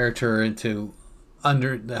the character to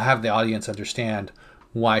have the audience understand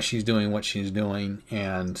why she's doing what she's doing,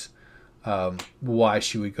 and why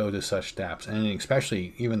she would go to such depths, and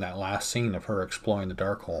especially even that last scene of her exploring the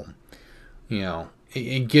Darkhold. You know,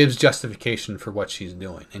 it gives justification for what she's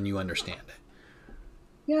doing, and you understand it.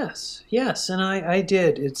 Yes, and I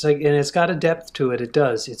did. It's like, and it's got a depth to it. It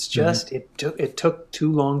does. It's just it took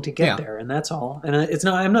too long to get there, and that's all. And it's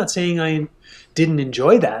not. I'm not saying I didn't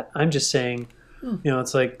enjoy that. I'm just saying, you know,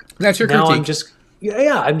 it's like that's your now. critique.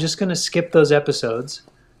 I'm just gonna skip those episodes.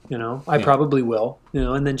 You know, I probably will. You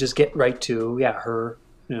know, and then just get right to her.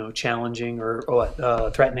 You know, challenging or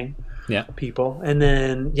threatening. People, and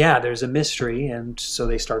then there's a mystery, and so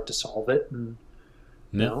they start to solve it. And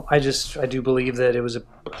you know, I do believe that it was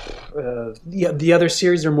the other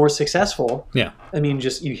series are more successful. I mean,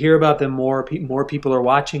 just you hear about them more people are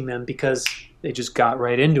watching them because they just got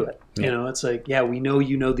right into it. You know, it's like, we know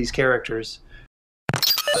you know these characters.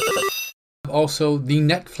 Also, the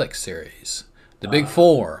Netflix series, the Big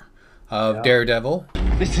Four of Daredevil.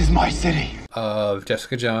 This is my city. Of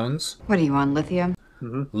Jessica Jones. What are you on, lithium?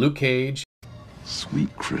 Luke Cage.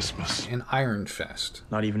 Sweet Christmas. And Iron Fist.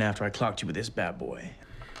 Not even after I clocked you with this bad boy.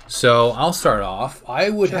 So I'll start off. I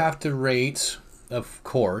would have to rate, of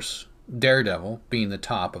course, Daredevil being the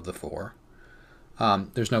top of the four.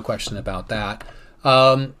 There's no question about that.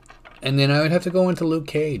 And then I would have to go into Luke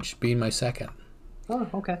Cage being my second. Oh,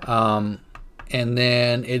 okay. And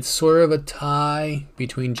then it's sort of a tie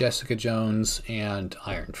between Jessica Jones and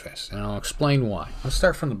Iron Fist. And I'll explain why. Let's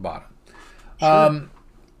start from the bottom.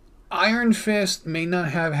 Iron Fist may not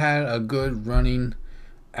have had a good running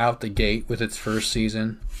out the gate with its first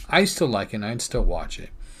season. I still like it, and I'd still watch it.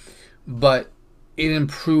 But it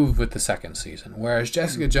improved with the second season. Whereas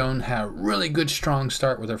Jessica Jones had a really good, strong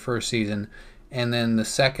start with her first season, and then the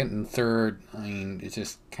second and third, I mean, it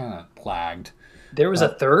just kind of lagged. There was a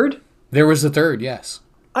third? There was a third, yes.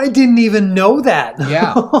 I didn't even know that.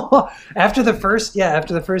 Yeah. after the first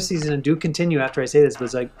season, and do continue after I say this, but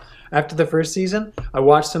it's like, after the first season, I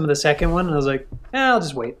watched some of the second one, and I was like, I'll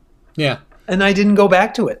just wait. Yeah. And I didn't go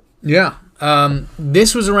back to it. Yeah.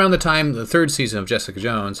 This was around the time, the third season of Jessica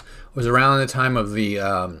Jones was around the time of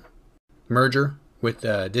the merger with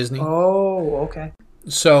Disney. Oh, okay.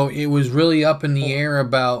 So it was really up in the air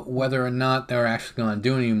about whether or not they were actually going to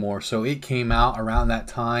do any more. So it came out around that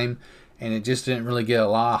time, and it just didn't really get a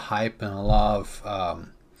lot of hype and a lot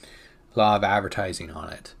of advertising on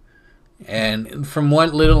it. And from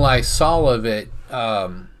what little I saw of it,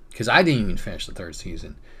 because I didn't even finish the third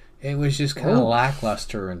season, it was just kind of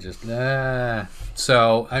lackluster and just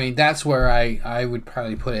So, I mean, that's where I would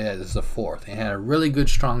probably put it as the fourth. It had a really good,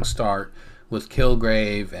 strong start with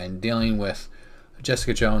Kilgrave and dealing with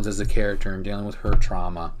Jessica Jones as a character and dealing with her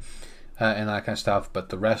trauma and that kind of stuff. But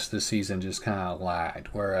the rest of the season just kind of lagged.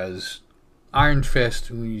 Whereas Iron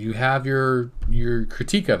Fist, you have your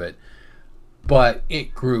critique of it, but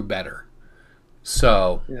it grew better.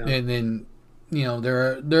 So, and then, you know,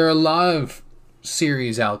 there are a lot of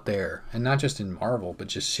series out there, and not just in Marvel, but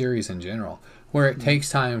just series in general, where it takes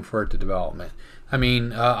time for it to development. I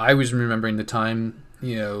mean, I was remembering the time,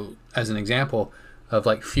 you know, as an example of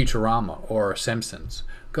like Futurama or Simpsons.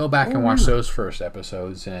 Go back and watch those first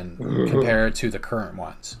episodes and compare it to the current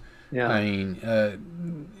ones. Yeah. I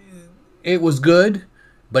mean, it was good,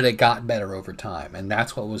 but it got better over time, and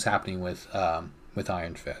that's what was happening with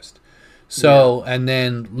Iron Fist. So, and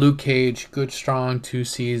then Luke Cage, good, strong 2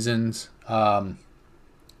 seasons. And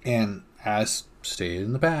as stated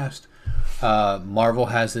in the past, Marvel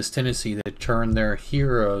has this tendency to turn their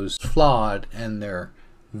heroes flawed and their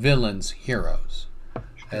villains heroes.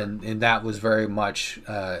 And that was very much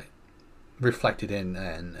reflected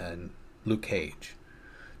in Luke Cage.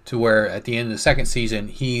 To where at the end of the second season,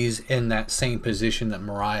 he's in that same position that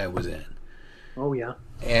Mariah was in. Oh, yeah.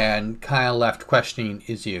 And kind of left questioning,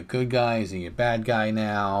 is he a good guy? Is he a bad guy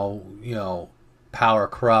now? You know, power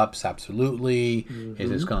corrupts, absolutely. Is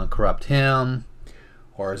this going to corrupt him?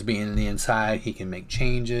 Or is being on the inside, he can make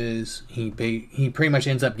changes? He pretty much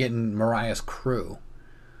ends up getting Mariah's crew.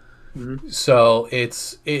 So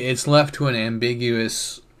it's left to an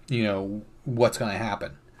ambiguous, you know, what's going to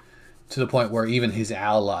happen. To the point where even his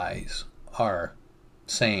allies are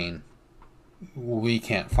saying, we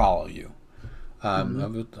can't follow you.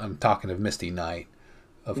 I'm talking of Misty Knight,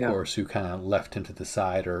 of course, who kind of left him to the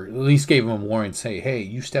side, or at least gave him a warning, say, hey,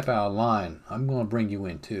 you step out of line, I'm going to bring you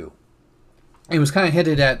in too. It was kind of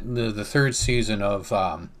hinted at the third season of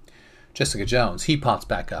Jessica Jones. He pops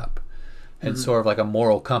back up. And sort of like a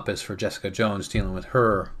moral compass for Jessica Jones dealing with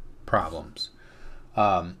her problems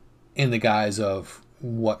in the guise of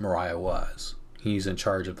what Mariah was. He's in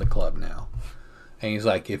charge of the club now. And he's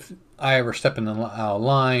like, if I ever step out of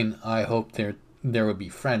line, I hope there would be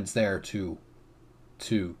friends there to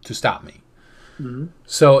stop me.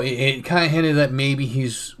 So it kind of hinted that maybe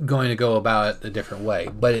he's going to go about it a different way,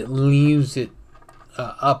 but it leaves it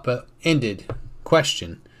up-ended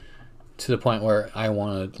question to the point where I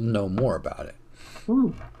want to know more about it.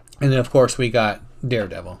 And then, of course, we got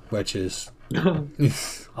Daredevil, which is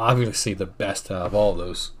obviously the best of all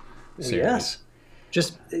those series. Yes.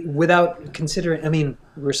 Just without considering, I mean,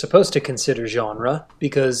 we're supposed to consider genre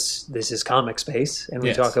because this is comic space and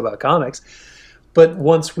we talk about comics. But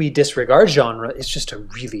once we disregard genre, it's just a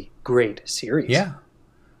really great series. Yeah.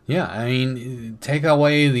 Yeah, I mean, take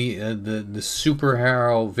away the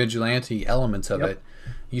superhero vigilante elements of it,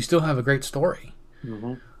 you still have a great story.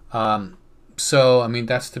 So, I mean,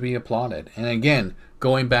 that's to be applauded. And again,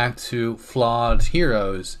 going back to flawed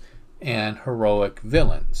heroes and heroic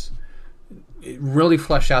villains, it really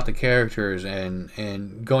fleshed out the characters,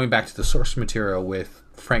 and going back to the source material with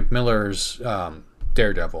Frank Miller's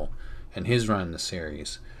Daredevil and his run in the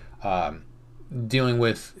series, dealing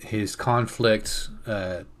with his conflict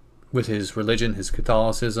with his religion, his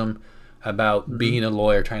Catholicism, about being a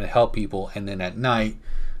lawyer trying to help people, and then at night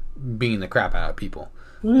beating the crap out of people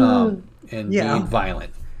and being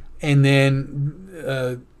violent, and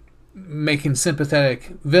then making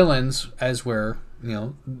sympathetic villains, as where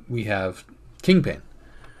we have Kingpin.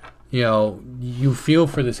 You feel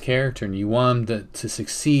for this character and you want him to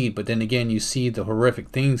succeed, but then again you see the horrific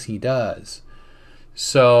things he does.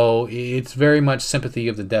 So it's very much sympathy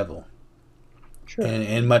of the devil. Sure.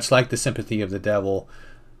 And much like the sympathy of the devil,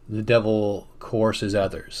 the devil coerces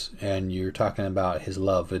others, and you're talking about his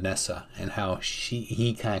love, Vanessa, and how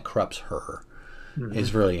he kind of corrupts her,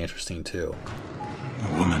 is really interesting too.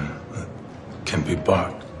 A woman that can be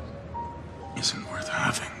bought isn't worth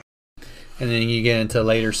having. And then you get into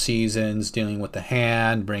later seasons dealing with the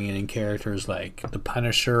Hand, bringing in characters like the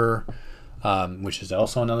Punisher, which is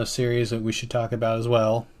also another series that we should talk about as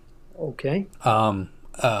well. Okay.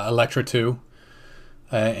 Elektra 2,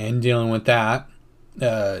 and dealing with that.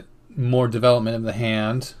 More development of the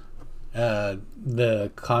Hand.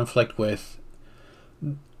 The conflict with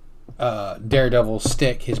Daredevil's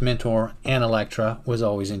Stick, his mentor, and Elektra was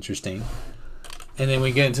always interesting. And then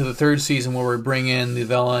we get into the third season where we bring in the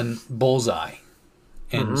villain Bullseye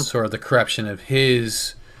and sort of the corruption of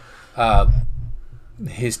his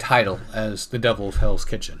title as the Devil of Hell's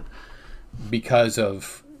Kitchen because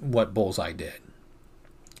of what Bullseye did.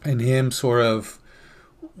 And him sort of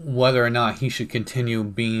whether or not he should continue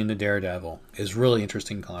being the Daredevil is really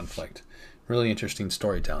interesting conflict. Really interesting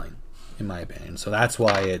storytelling, in my opinion. So that's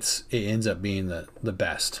why it ends up being the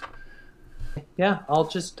best. Yeah, I'll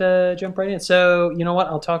just jump right in. So, you know what?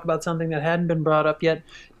 I'll talk about something that hadn't been brought up yet.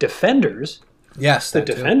 Defenders. Yes, the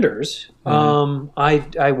Defenders.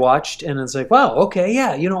 I watched, and it's like, wow, okay,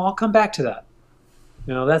 yeah, I'll come back to that.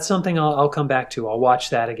 That's something I'll come back to. I'll watch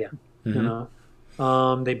that again.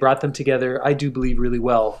 They brought them together, I do believe, really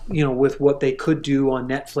well. With what they could do on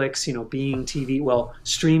Netflix. Being TV,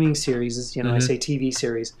 streaming series. I say TV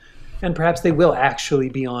series, and perhaps they will actually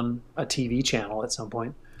be on a TV channel at some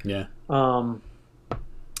point. Yeah.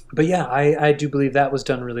 But yeah, I do believe that was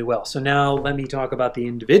done really well. So now let me talk about the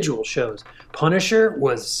individual shows. Punisher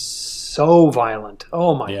was so violent.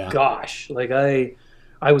 Oh my gosh. Like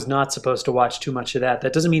I was not supposed to watch too much of that.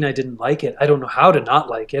 That doesn't mean I didn't like it. I don't know how to not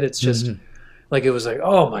like it. It's just like, it was like,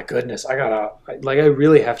 oh my goodness, I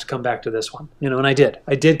really have to come back to this one. And I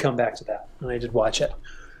did come back to that, and I did watch it.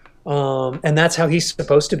 And that's how he's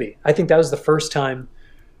supposed to be. I think that was the first time,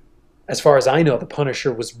 as far as I know, the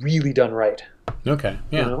Punisher was really done right. Okay,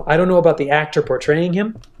 yeah. I don't know about the actor portraying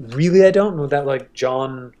him. Really, I don't know that, like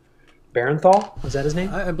John Barenthal, is that his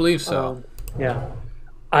name? I believe so. Yeah.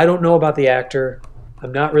 I don't know about the actor.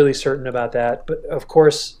 I'm not really certain about that. But, of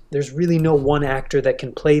course, there's really no one actor that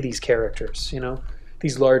can play these characters,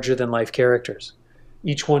 these larger-than-life characters.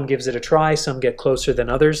 Each one gives it a try. Some get closer than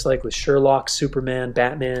others, like with Sherlock, Superman,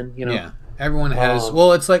 Batman, Yeah, everyone has...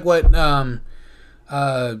 it's like what...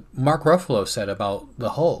 Mark Ruffalo said about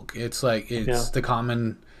the Hulk. It's like the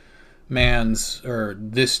common man's, or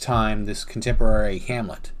this contemporary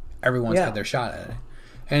Hamlet. Everyone's had their shot at it.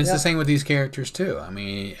 And it's the same with these characters too. I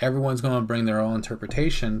mean, everyone's going to bring their own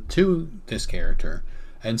interpretation to this character,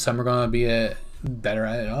 and some are going to be better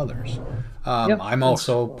at it than others. I'm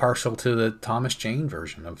also partial to the Thomas Jane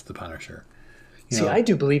version of the Punisher. I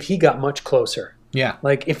do believe he got much closer. Yeah.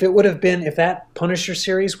 Like, if that Punisher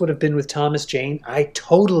series would have been with Thomas Jane, I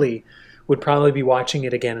totally would probably be watching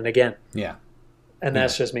it again and again. Yeah. And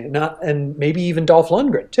that's just me. And maybe even Dolph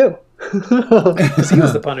Lundgren, too. Because he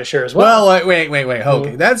was the Punisher as well. Well, wait.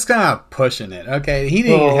 Okay, that's kind of pushing it. Okay, he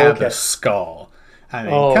didn't have the skull. I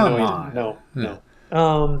mean, come on. No.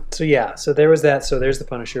 So there was that. So there's the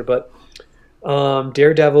Punisher. But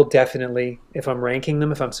Daredevil, definitely. If I'm ranking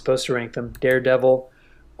them, if I'm supposed to rank them, Daredevil...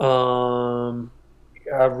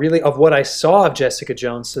 really, of what I saw of Jessica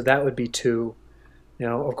Jones, so that would be 2.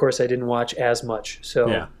 Of course, I didn't watch as much,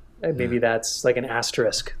 so maybe that's like an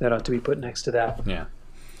asterisk that ought to be put next to that. Yeah.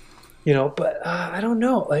 But I don't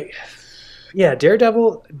know. Like, yeah,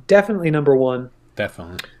 Daredevil, definitely number 1.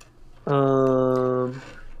 Definitely.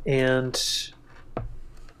 And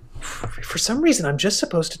for some reason, I'm just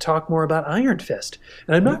supposed to talk more about Iron Fist,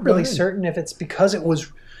 and I'm not really certain if it's because it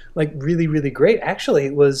was like really, really great. Actually,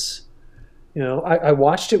 it was, I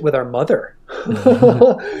watched it with our mother.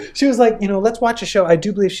 She was like, let's watch a show. I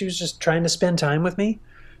do believe she was just trying to spend time with me,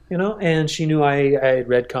 and she knew I had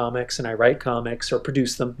read comics and I write comics or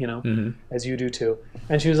produce them, as you do too.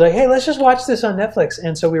 And she was like, hey, let's just watch this on Netflix.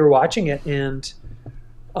 And so we were watching it, and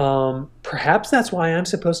perhaps that's why I'm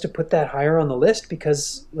supposed to put that higher on the list,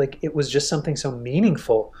 because like it was just something so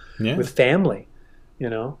meaningful with family,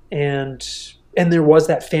 and there was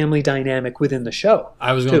that family dynamic within the show.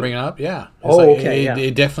 I was going to bring it up, yeah.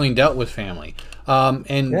 It definitely dealt with family.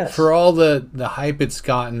 For all the hype it's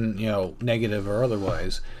gotten, negative or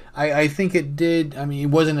otherwise, I think it did. I mean,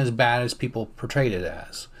 it wasn't as bad as people portrayed it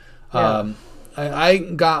as. I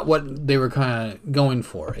got what they were kind of going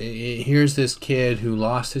for. Here's this kid who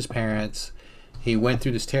lost his parents. He went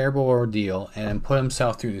through this terrible ordeal and put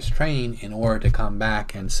himself through this training in order to come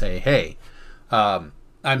back and say, hey,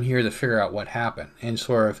 I'm here to figure out what happened. And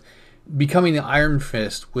sort of becoming the Iron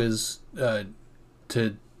Fist was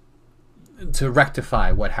to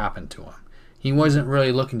rectify what happened to him. He wasn't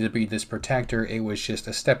really looking to be this protector. It was just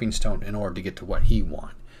a stepping stone in order to get to what he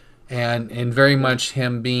wanted. And very much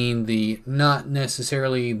him being the, not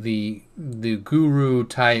necessarily the guru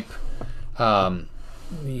type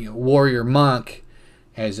warrior monk,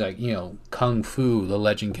 as like, Kung Fu, the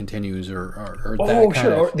legend continues, or that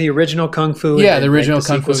kind of, the original Kung Fu. Yeah, the original like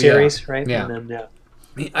the Kung Fu series, right? Yeah. And then,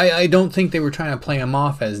 I don't think they were trying to play him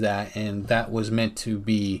off as that, and that was meant to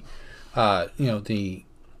be, the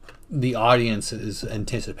audience's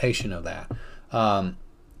anticipation of that.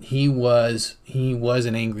 He was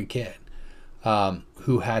an angry kid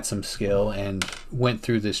who had some skill and went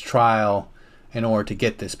through this trial in order to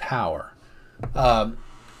get this power.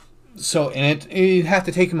 So, and it had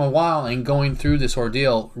to take him a while, and going through this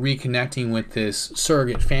ordeal, reconnecting with this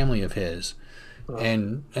surrogate family of his,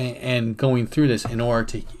 and going through this in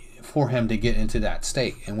order for him to get into that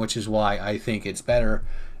state, and which is why I think it's better,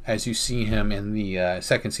 as you see him in the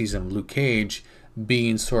second season of Luke Cage,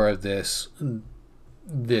 being sort of this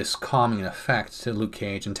calming effect to Luke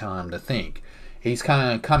Cage and telling him to think. He's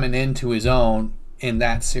kind of coming into his own in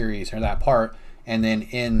that series or that part, and then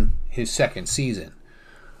in his second season.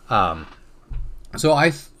 So I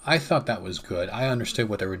thought that was good. I understood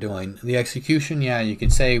what they were doing. The execution, you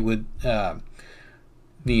could say would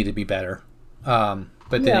need to be better. But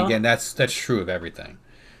then again, that's true of everything.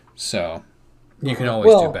 So you can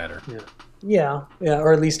always do better. Yeah,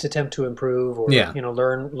 or at least attempt to improve, or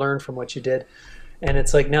learn from what you did. And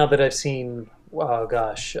it's like, now that I've seen,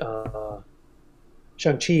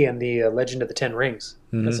 Shang-Chi and the Legend of the Ten Rings,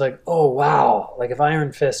 it's like, oh wow, like if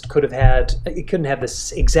Iron Fist couldn't have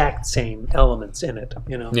this exact same elements in it,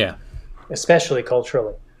 especially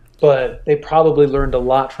culturally. But they probably learned a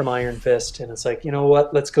lot from Iron Fist, and it's like, you know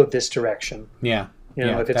what, let's go this direction. Yeah.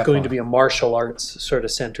 If it's going to be a martial arts sort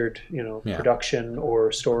of centered, production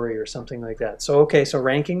or story or something like that. So, so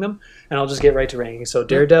ranking them, and I'll just get right to ranking. So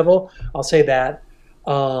Daredevil, I'll say that.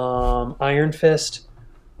 Iron Fist,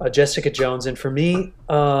 Jessica Jones, and for me,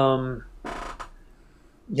 Luke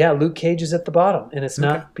Cage is at the bottom, and it's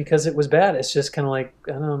not because it was bad. It's just kind of like,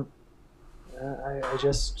 I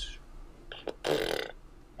just...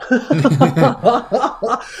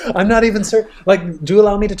 I'm not even certain. Like, do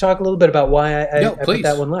allow me to talk a little bit about why I put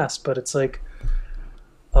that one last. But it's like,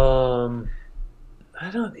 I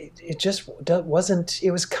don't. It just wasn't. It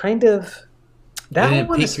was kind of that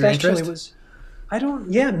one especially was. I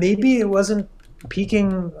don't. Yeah, maybe it wasn't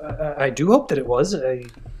peaking. I do hope that it was.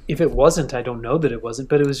 If it wasn't, I don't know that it wasn't.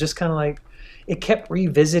 But it was just kind of like, it kept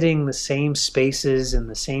revisiting the same spaces and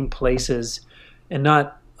the same places, and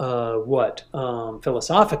not.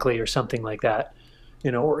 Philosophically or something like that,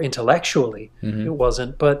 or intellectually. It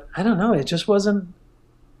wasn't, but I don't know, it just wasn't.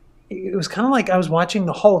 It was kind of like I was watching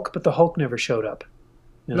the Hulk, but the Hulk never showed up.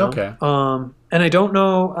 Okay. And I don't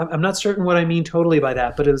know, I'm not certain what I mean totally by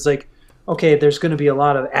that, but it was like, okay, there's going to be a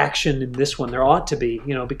lot of action in this one. There ought to be,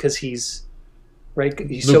 because he's right.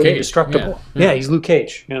 He's Luke so Cage. Indestructible. Yeah, he's Luke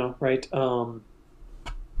Cage. Right. And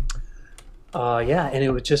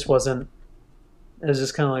it just wasn't. It was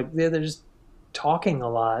just kind of like, they're just talking a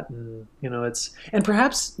lot, and and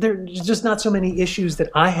perhaps there's just not so many issues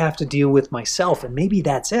that I have to deal with myself, and maybe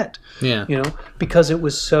that's it. Yeah. Because it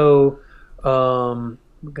was so,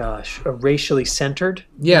 racially centered.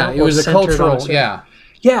 Yeah, it was a cultural.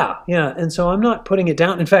 Yeah, and so I'm not putting it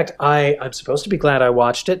down. In fact, I'm supposed to be glad I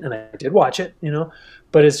watched it, and I did watch it.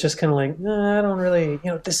 But it's just kind of like, I don't really,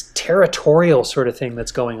 this territorial sort of thing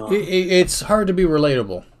that's going on. It's hard to be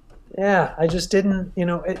relatable. Yeah, I just didn't,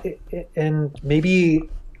 and maybe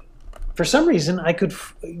for some reason I could,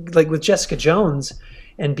 like with Jessica Jones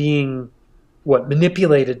and being,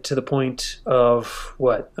 manipulated to the point of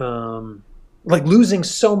like losing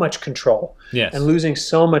so much control. Yes. And losing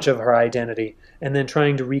so much of her identity, and then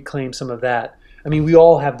trying to reclaim some of that. I mean, we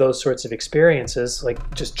all have those sorts of experiences,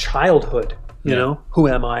 like just childhood, who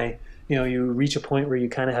am I? You reach a point where you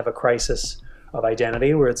kind of have a crisis of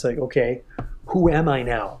identity where it's like, okay, who am I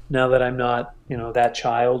now that I'm not, that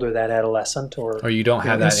child or that adolescent, or you don't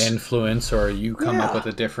have that influence, or you come up with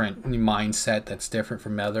a different mindset that's different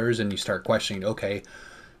from others, and you start questioning, okay,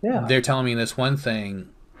 they're telling me this one thing,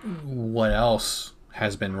 what else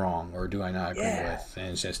has been wrong, or do I not agree with?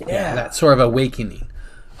 And it's just that sort of awakening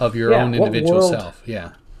of your own individual self.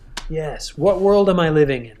 Yeah. Yes. What world am I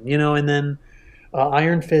living in? And then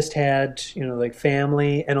Iron Fist had, like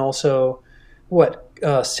family, and also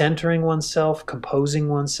centering oneself, composing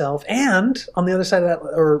oneself, and on the other side of that,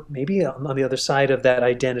 or maybe on the other side of that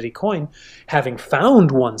identity coin, having found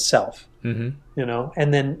oneself, and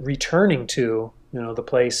then returning to the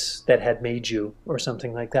place that had made you, or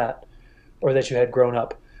something like that, or that you had grown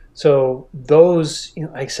up. So those,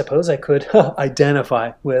 I suppose I could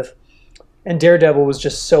identify with. And Daredevil was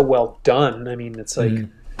just so well done. I mean, it's like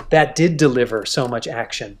that did deliver so much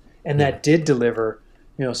action, and that did deliver,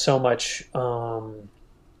 so much. I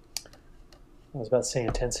was about to say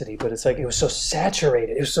intensity, but it's like it was so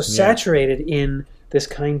saturated. It was so saturated in this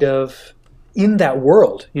kind of in that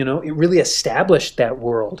world. It really established that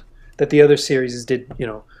world that the other series did,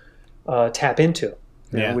 tap into,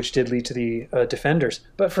 which did lead to the Defenders.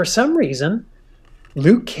 But for some reason,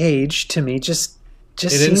 Luke Cage to me just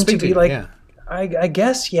seemed to be like, I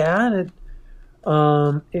guess, and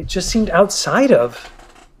it just seemed outside of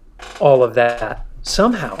all of that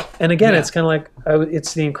somehow. And again, it's kind of like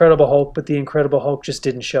it's the Incredible Hulk, but the Incredible Hulk just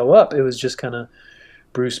didn't show up. It was just kind of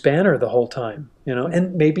Bruce Banner the whole time,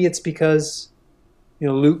 And maybe it's because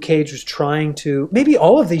Luke Cage was trying to. Maybe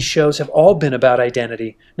all of these shows have all been about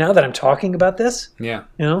identity. Now that I'm talking about this,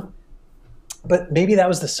 but maybe that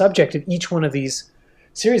was the subject of each one of these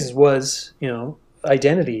series was,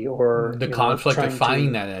 identity, or the conflict of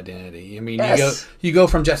finding that identity. I mean, you go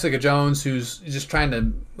from Jessica Jones, who's just trying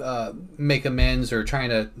to make amends, or trying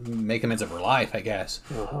to make amends of her life, I guess,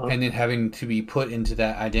 and then having to be put into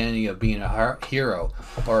that identity of being a hero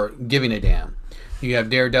or giving a damn. You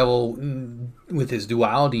have Daredevil with his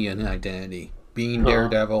duality and identity, being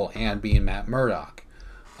Daredevil and being Matt Murdock.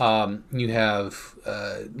 You have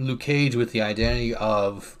Luke Cage with the identity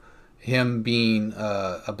of him being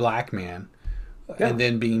a black man, and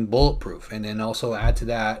then being bulletproof. And then also add to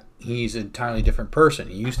that, he's an entirely different person.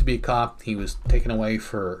 He used to be a cop. He was taken away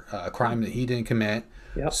for a crime that he didn't commit.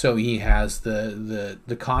 So he has the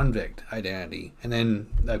convict identity. And then,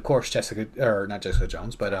 of course, not Jessica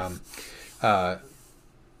Jones, but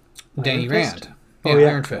Danny Rand.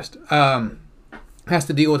 Iron Fist. Has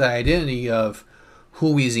to deal with that identity of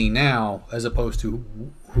who is he now as opposed to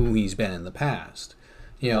who he's been in the past.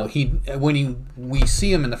 We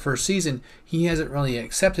see him in the first season, he hasn't really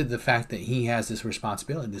accepted the fact that he has this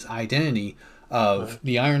responsibility, this identity of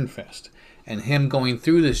the Iron Fist. And him going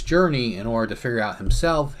through this journey in order to figure out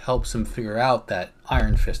himself helps him figure out that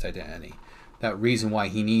Iron Fist identity, that reason why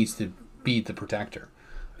he needs to be the protector.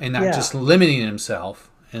 And not just limiting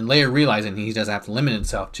himself, and later realizing he doesn't have to limit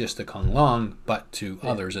himself just to Kung Long, but to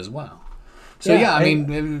others as well. So I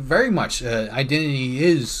mean, very much identity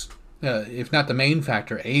is... if not the main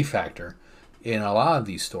factor, a factor in a lot of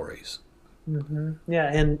these stories.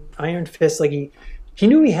 Yeah, and Iron Fist, like he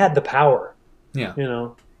knew he had the power.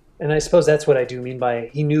 And I suppose that's what I do mean by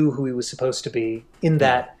he knew who he was supposed to be. In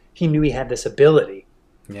that he knew he had this ability.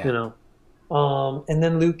 And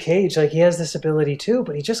then Luke Cage, like he has this ability too,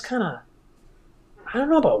 but he just kind of, I don't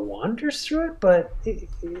know about wanders through it, but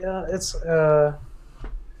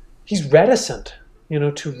he's reticent,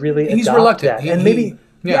 to really he's adopt reluctant. that, and maybe.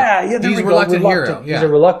 He's a reluctant hero. He's a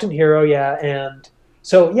reluctant hero, and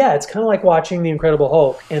so it's kind of like watching the Incredible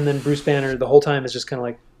Hulk, and then Bruce Banner the whole time is just kind of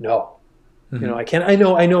like, no, I can't. I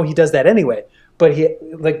know he does that anyway, but he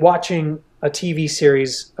like watching a TV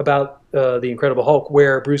series about the Incredible Hulk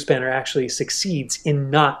where Bruce Banner actually succeeds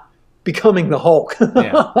in not becoming the Hulk,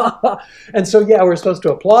 and so we're supposed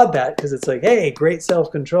to applaud that because it's like, hey, great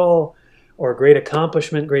self-control, or great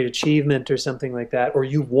accomplishment, great achievement, or something like that, or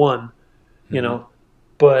you won,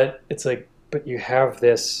 But it's like, but you have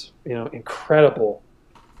this, incredible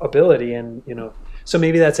ability, and so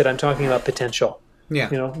maybe that's it. I'm talking about potential.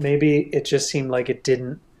 Maybe it just seemed like it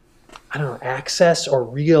didn't, I don't know, access or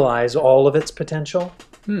realize all of its potential.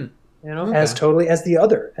 As totally as the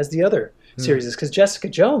other series is, because Jessica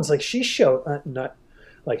Jones, like she showed not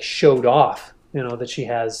like showed off, that she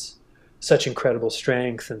has such incredible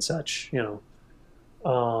strength and such,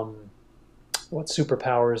 what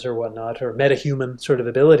superpowers or whatnot, or metahuman sort of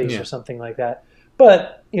abilities or something like that.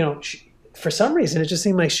 But, for some reason, it just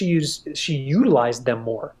seemed like she utilized them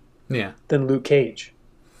more than Luke Cage.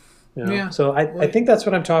 So I think that's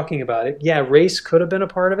what I'm talking about. Race could have been a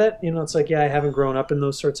part of it. It's like, I haven't grown up in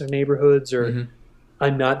those sorts of neighborhoods, or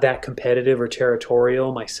I'm not that competitive or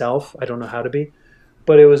territorial myself. I don't know how to be.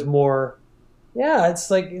 But it was more, it's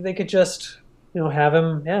like they could just, have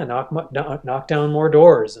him, knock down more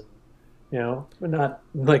doors, and not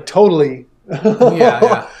like totally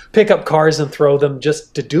pick up cars and throw them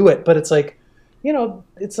just to do it. But it's like,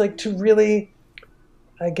 it's like to really,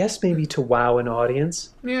 I guess maybe to wow an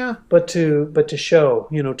audience. But to show,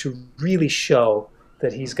 to really show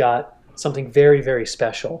that he's got something very, very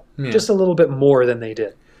special. Just a little bit more than they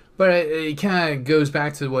did. But it kind of goes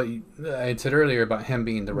back to what I had said earlier about him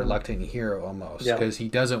being the reluctant hero almost, because he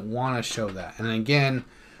doesn't want to show that. And again,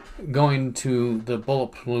 going to the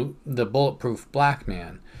bulletproof black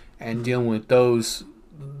man and dealing with those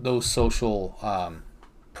social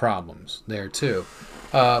problems there too.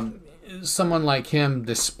 Someone like him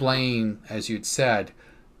displaying, as you'd said,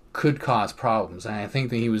 could cause problems, and I think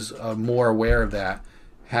that he was more aware of that,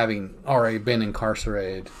 having already been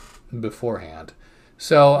incarcerated beforehand.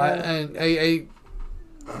 So I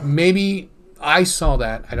maybe I saw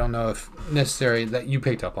that. I don't know if necessary that you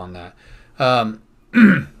picked up on that.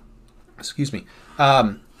 Excuse me.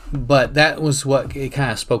 But that was what it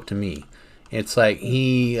kind of spoke to me. It's like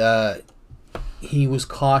he was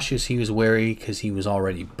cautious, he was wary because he was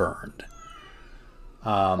already burned.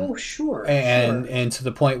 Sure. And to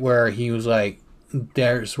the point where he was like,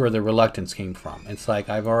 there's where the reluctance came from. It's like,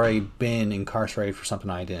 I've already been incarcerated for something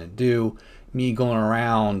I didn't do. Me going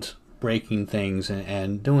around breaking things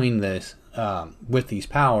and doing this with these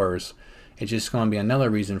powers, it's just going to be another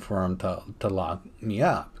reason for him to lock me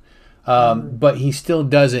up. But he still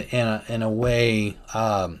does it in a way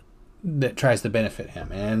that tries to benefit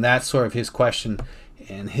him. And that's sort of his question,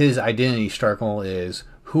 and his identity struggle is,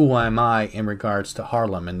 who am I in regards to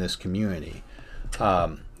Harlem and this community?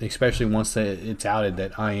 Especially once it's outed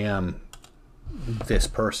that I am this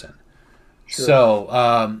person. Sure.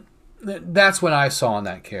 So that's what I saw in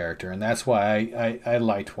that character, and that's why I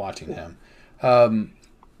liked watching him. And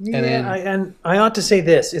I ought to say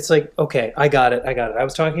this. It's like, okay, I got it. I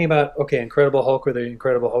was talking about, Incredible Hulk, where the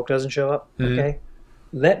Incredible Hulk doesn't show up. Mm-hmm. Okay,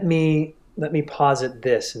 let me posit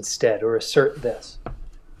this instead, or assert this.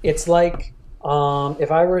 It's like,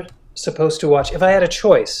 if I were supposed to watch, if I had a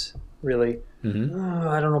choice, really, I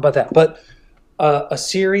don't know about that, but a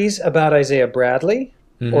series about Isaiah Bradley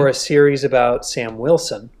or a series about Sam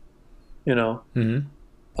Wilson,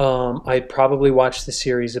 I'd probably watch the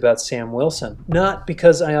series about Sam Wilson. Not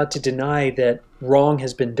because I ought to deny that wrong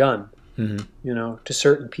has been done, to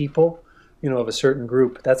certain people, of a certain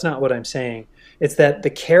group. That's not what I'm saying. It's that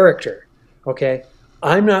the character, okay?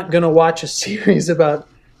 I'm not going to watch a series about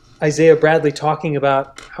Isaiah Bradley talking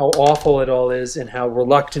about how awful it all is and how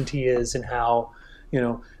reluctant he is and how,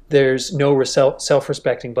 there's no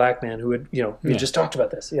self-respecting black man who would, we just talked about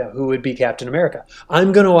this, who would be Captain America.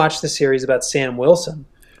 I'm going to watch the series about Sam Wilson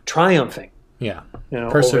triumphing.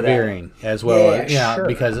 Persevering as well. Sure.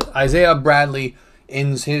 Because Isaiah Bradley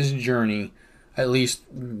ends his journey, at least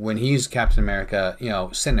when he's Captain America,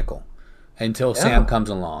 cynical until Sam comes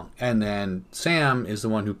along. And then Sam is the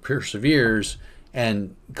one who perseveres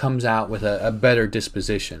and comes out with a better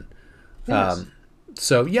disposition. Yes.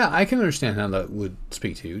 So, I can understand how that would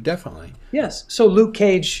speak to you, definitely. Yes. So Luke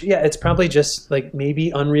Cage, it's probably just like maybe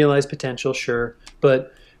unrealized potential, sure.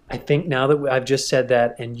 But I think now that I've just said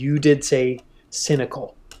that, and you did say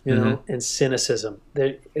cynical, and cynicism,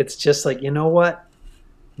 it's just like, you know what?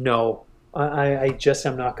 No, I just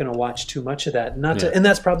am not going to watch too much of that. And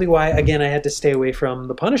that's probably why, again, I had to stay away from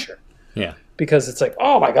The Punisher. Yeah. Because it's like,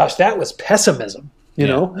 oh my gosh, that was pessimism,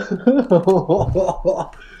 know?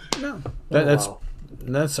 No,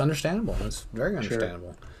 that's understandable. That's very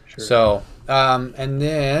understandable. Sure. So, and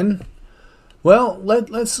then, well,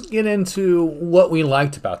 let's get into what we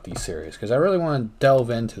liked about these series, because I really want to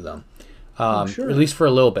delve into them, at least for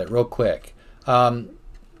a little bit, real quick.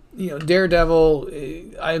 Daredevil,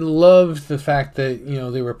 I loved the fact that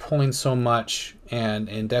they were pulling so much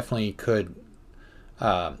and definitely could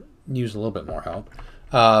use a little bit more help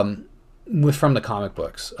from the comic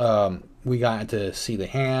books. We got to see the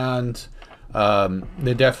Hand.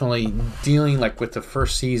 They're definitely dealing, like with the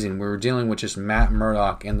first season, we were dealing with just Matt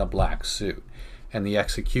Murdock in the black suit and the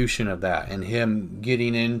execution of that, and him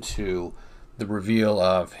getting into the reveal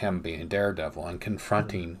of him being Daredevil and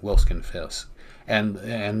confronting Wilson Fisk and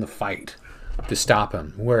the fight to stop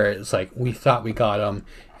him, where it's like we thought we got him,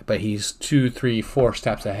 but he's 2, 3, 4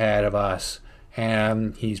 steps ahead of us,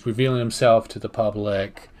 and he's revealing himself to the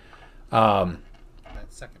public.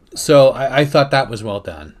 So I thought that was well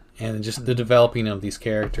done, and just the developing of these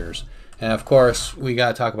characters. And of course, we got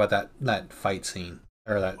to talk about that fight scene,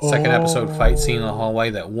 or that second episode fight scene in the hallway.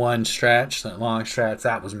 That long stretch, that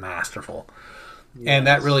was masterful. Yes. And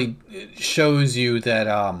that really shows you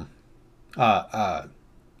that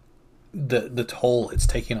the toll it's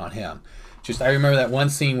taking on him. Just, I remember that one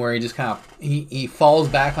scene where he just kind of he falls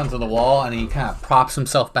back onto the wall and he kind of props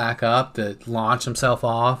himself back up to launch himself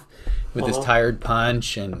off with his tired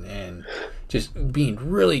punch and just being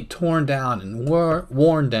really torn down and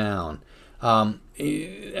worn down.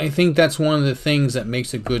 I think that's one of the things that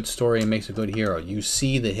makes a good story and makes a good hero. You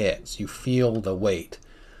see the hits, you feel the weight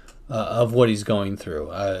of what he's going through.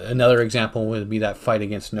 Another example would be that fight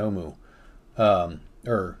against Nomu,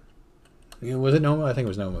 or Was it Nomu? I think it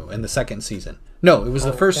was Nomu in the second season. No, it was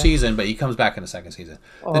the first season, but he comes back in the second season.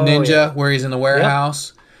 The ninja, where he's in the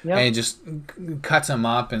warehouse, and he just cuts him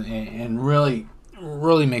up and really,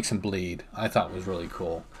 really makes him bleed. I thought was really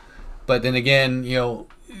cool. But then again,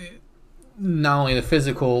 not only the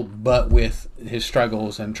physical, but with his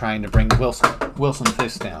struggles and trying to bring Wilson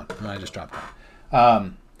Fisk down. I just dropped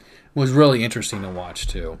that. Was really interesting to watch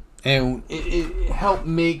too, and it helped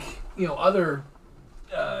make other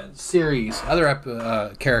series,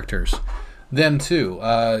 other characters, them too,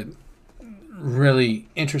 really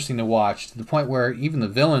interesting to watch, to the point where even the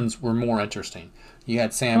villains were more interesting. You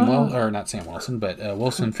had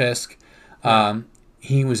Wilson Fisk.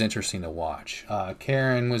 He was interesting to watch.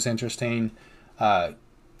 Karen was interesting.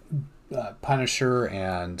 Punisher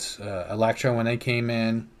and Elektra when they came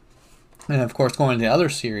in. And of course, going to the other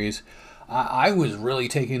series, I was really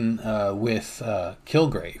taken with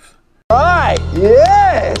Kilgrave. Right,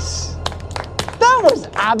 yes! That was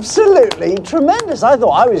absolutely tremendous. I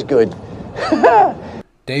thought I was good.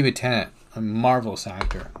 David Tennant, a marvelous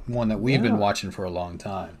actor, one that we've been watching for a long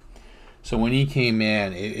time. So when he came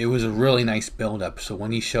in, it was a really nice build-up. So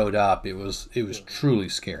when he showed up, it was truly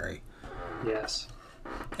scary. Yes.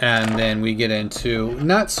 And then we get into,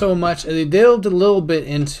 not so much, they delved a little bit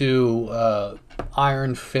into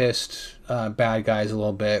Iron Fist bad guys a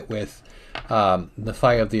little bit with the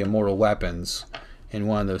fight of the immortal weapons in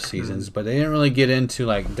one of those seasons. But they didn't really get into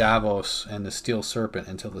like Davos and the Steel Serpent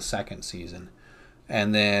until the second season.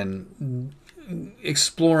 And then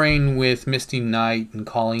exploring with Misty Knight and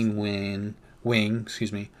Colleen Wing,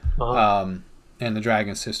 and the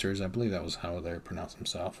Dragon Sisters. I believe that was how they pronounced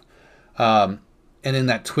themselves. And then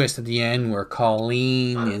that twist at the end where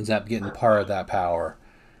Colleen ends up getting part of that power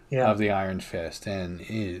of the Iron Fist, and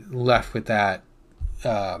it left with that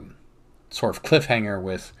sort of cliffhanger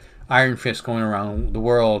with Iron Fist going around the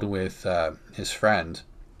world with his friend,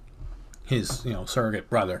 his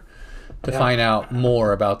surrogate brother, to find out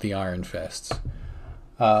more about the Iron Fists.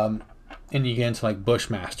 And you get into like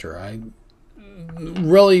Bushmaster.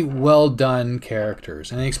 Really well done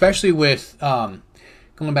characters, and especially with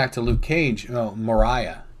going back to Luke Cage,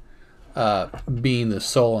 Mariah being the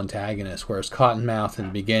sole antagonist, whereas Cottonmouth in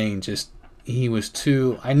the beginning he was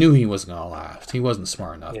too. I knew he wasn't gonna last. He wasn't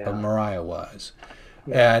smart enough, but Mariah was.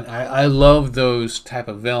 And I love those type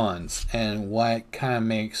of villains, and what kind of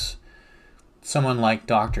makes someone like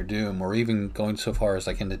Doctor Doom, or even going so far as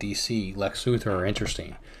like into DC, Lex Luthor,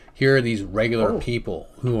 interesting. Here are these regular people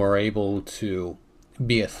who are able to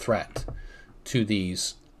be a threat to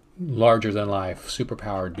these larger-than-life,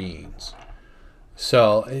 superpowered beings.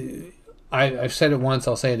 So I've said it once,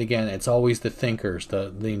 I'll say it again. It's always the thinkers,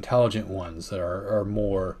 the intelligent ones that are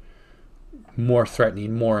more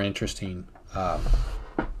threatening, more interesting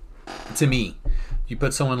to me. You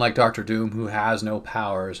put someone like Doctor Doom, who has no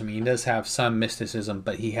powers. I mean, he does have some mysticism,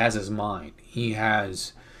 but he has his mind. He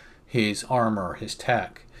has his armor, his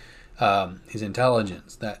tech, his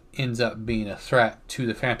intelligence, that ends up being a threat to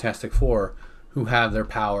the Fantastic Four, who have their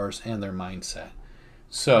powers and their mindset.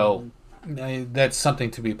 So that's something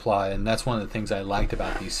to be applauded, and that's one of the things I liked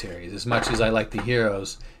about these series. As much as I like the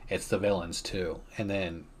heroes, it's the villains too. And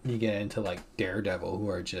then you get into like Daredevil, who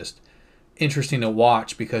are just interesting to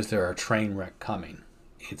watch because they're a train wreck coming.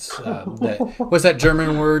 It's what's that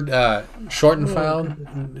German word?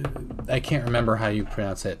 Schortenfeld? I can't remember how you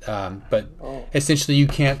pronounce it. But essentially, you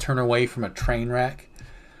can't turn away from a train wreck.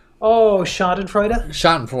 Oh, Schadenfreude?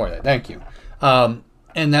 Schadenfreude, thank you.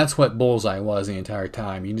 And that's what Bullseye was the entire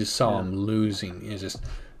time. You just saw him losing. He was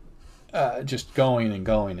just going and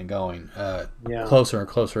going and going, closer and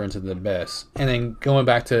closer into the abyss. And then going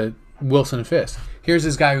back to Wilson Fisk. Here's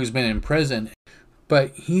this guy who's been in prison,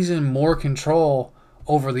 but he's in more control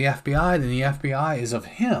over the FBI than the FBI is of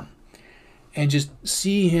him. And just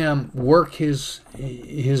see him work his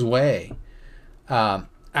way out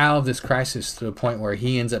of this crisis to the point where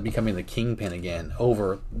he ends up becoming the kingpin again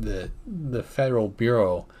over the Federal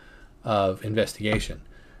Bureau of Investigation.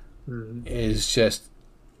 Is just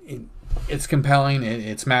it's compelling.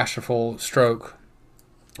 It's masterful stroke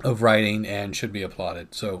of writing and should be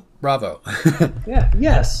applauded. So bravo.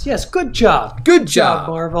 Yes. Good job,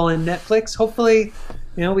 Marvel and Netflix. Hopefully,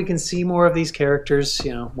 we can see more of these characters.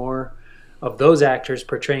 More of those actors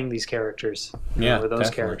portraying these characters. Or those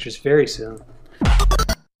characters very soon.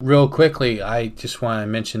 Real quickly, I just want to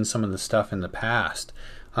mention some of the stuff in the past.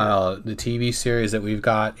 The TV series that we've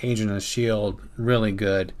got, Agent of S.H.I.E.L.D., really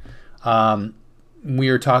good. We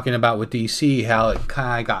were talking about with DC how it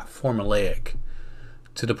kind of got formulaic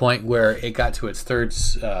to the point where it got to its third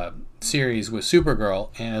series with Supergirl,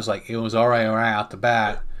 and it was all right out the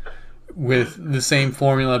bat. with the same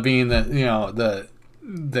formula being the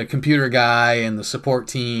computer guy and the support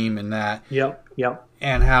team and that. Yep.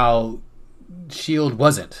 And how S.H.I.E.L.D.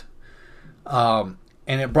 wasn't.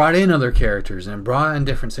 And it brought in other characters and brought in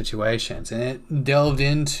different situations. And it delved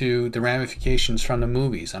into the ramifications from the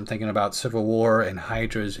movies. I'm thinking about Civil War and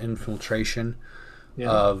Hydra's infiltration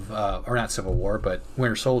of, or not Civil War, but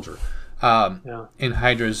Winter Soldier. In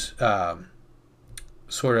Hydra's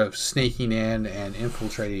sort of snaking in and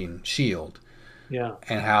infiltrating S.H.I.E.L.D. Yeah.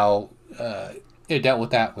 And how it dealt with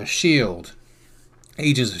that with S.H.I.E.L.D.,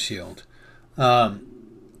 Agents of S.H.I.E.L.D.,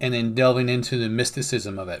 and then delving into the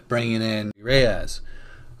mysticism of it, bringing in Reyes,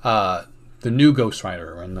 the new Ghost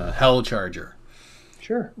Rider and the Hell Charger.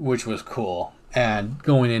 Sure. Which was cool. And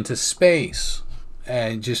going into space.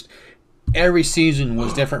 And just every season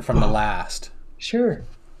was different from the last. Sure.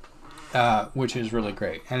 Which is really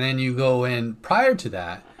great. And then you go in prior to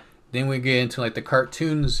that, then we get into like the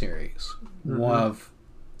cartoon series. One of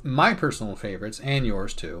my personal favorites, and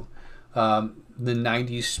yours too, the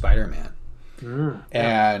 90s Spider-Man.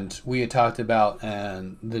 And we had talked about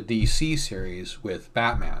the DC series with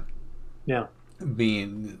Batman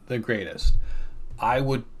being the greatest. I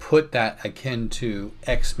would put that akin to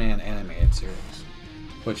X-Men animated series,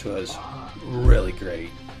 which was really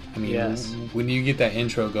great. I mean, when you get that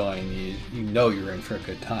intro going, you know you're in for a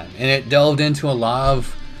good time. And it delved into a lot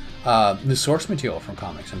of the source material from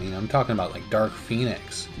comics. I mean, I'm talking about like Dark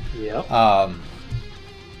Phoenix. Yep.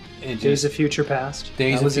 Days of Future Past.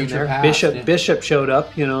 Days of Future Past. Bishop showed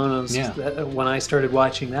up, and I was, when I started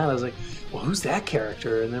watching that, I was like, well, who's that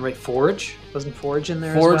character? And then Forge? Wasn't Forge in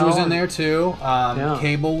there Forge as well? was in there too.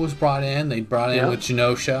 Cable was brought in. They brought in with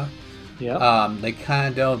Genosha. Yeah. They kind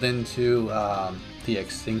of delved into the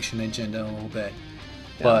Extinction Agenda a little bit.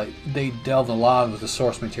 But they delved a lot with the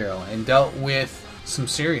source material and dealt with some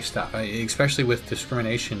serious stuff, especially with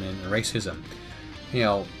discrimination and racism.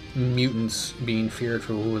 Mutants being feared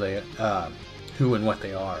for who and what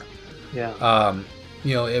they are. Yeah.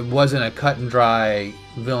 It wasn't a cut and dry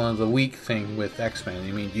villain of the week thing with X-Men.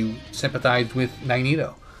 I mean, you sympathized with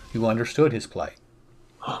Magneto. You understood his plight.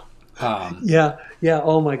 Yeah.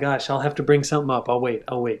 Oh my gosh, I'll have to bring something up. I'll wait.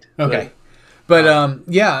 Okay. But I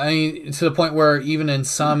mean, to the point where even in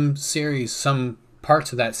some series, some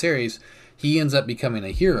parts of that series, he ends up becoming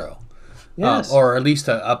a hero. Yes. Or at least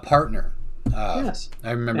a partner. Yes.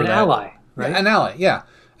 I remember an that. ally, right? An ally, yeah.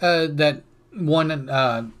 That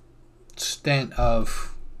one stint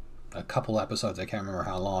of a couple episodes, I can't remember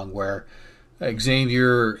how long, where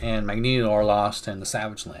Xavier and Magneto are lost in the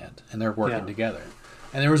Savage Land, and they're working together.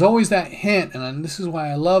 And there was always that hint, and this is what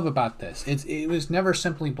I love about this. It was never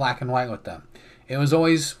simply black and white with them. It was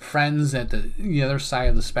always friends at the other side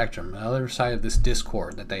of the spectrum, the other side of this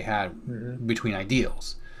discord that they had between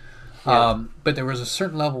ideals. Yeah. But there was a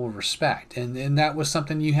certain level of respect, and that was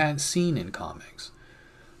something you hadn't seen in comics.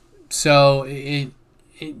 So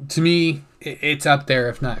to me, it's up there,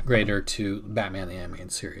 if not greater, to Batman the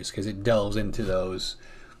Animated Series, because it delves into those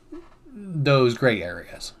gray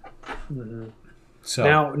areas. Mm-hmm.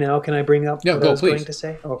 So now can I bring up what I was going to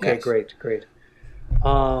say? Okay, yes. Great.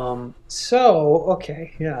 So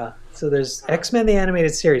there's X-Men the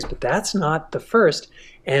Animated Series, but that's not the first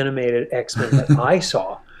animated X-Men that I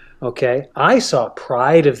saw. Okay, I saw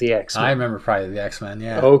Pride of the X-Men. I remember Pride of the X-Men,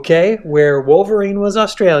 yeah. Okay, where Wolverine was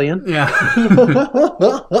Australian. Yeah.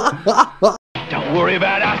 Don't worry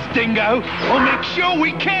about us, Dingo. We'll make sure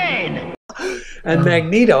we can. And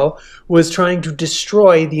Magneto was trying to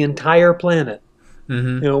destroy the entire planet.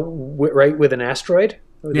 Mm-hmm. Right, with an asteroid?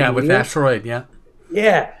 Yeah, with an asteroid, yeah.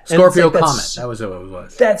 Yeah. Scorpio Comet, that was what it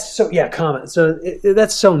was. That's so, Comet. So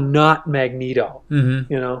that's so not Magneto.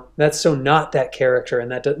 Mm-hmm. That's so not that character, and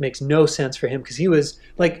that makes no sense for him, because he was,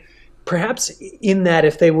 like, perhaps in that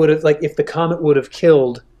if they would have, like, if the comet would have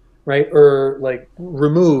killed, right, or, like,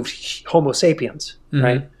 removed Homo sapiens,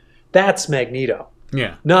 right, that's Magneto.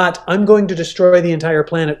 Yeah. Not, I'm going to destroy the entire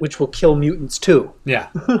planet, which will kill mutants too. Yeah.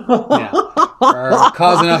 Or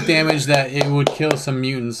cause enough damage that it would kill some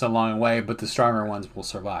mutants along the way, but the stronger ones will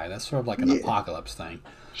survive. That's sort of like an apocalypse thing.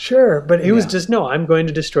 Sure, but it was just, no, I'm going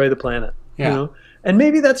to destroy the planet. Yeah. And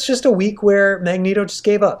maybe that's just a week where Magneto just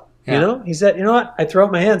gave up. Yeah. He said, you know what, I throw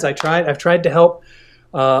up my hands. I've tried to help.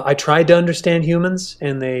 I tried to understand humans,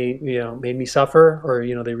 and they, made me suffer, or,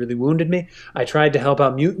 they really wounded me. I tried to help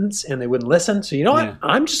out mutants, and they wouldn't listen. So, what?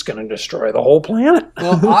 I'm just going to destroy the whole planet.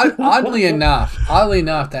 Well, oddly enough,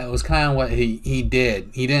 that was kind of what he did.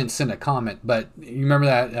 He didn't send a comet, but you remember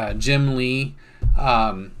that Jim Lee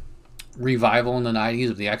revival in the 90s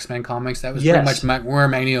of the X-Men comics? That was pretty much where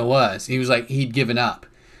Magneto was. He was like, he'd given up.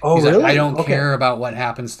 Oh, He's really? like, I don't Okay. care about what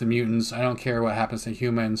happens to mutants. I don't care what happens to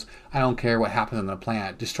humans. I don't care what happens on the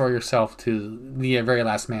planet. Destroy yourself to the very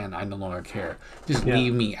last man. I no longer care. Just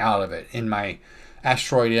leave me out of it. In my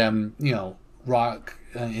asteroid rock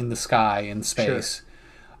in the sky, in space.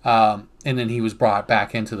 Sure. And then he was brought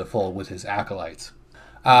back into the fold with his acolytes.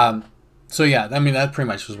 So yeah, I mean, that pretty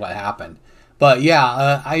much was what happened. But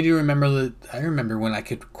yeah, I do remember I remember when I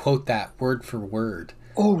could quote that word for word.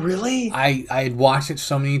 Oh, really? I had watched it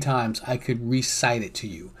so many times I could recite it to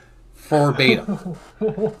you verbatim.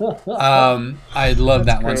 I love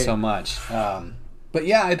that one so much. But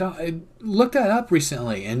yeah, I looked that up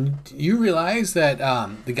recently, and you realize that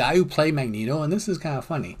the guy who played Magneto, and this is kind of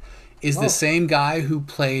funny, is the same guy who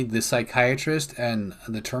played the psychiatrist in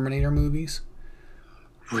the Terminator movies.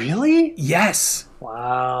 Really? Yes.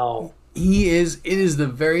 Wow. He is. It is the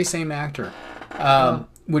very same actor,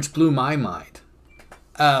 which blew my mind.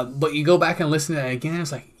 But you go back and listen to it again,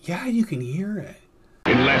 it's like, yeah, you can hear it.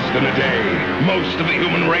 In less than a day, most of the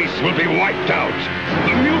human race will be wiped out.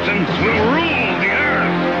 The mutants will rule the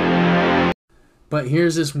earth. But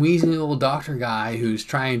here's this wheezy little doctor guy who's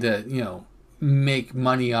trying to, make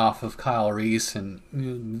money off of Kyle Reese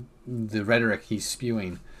and the rhetoric he's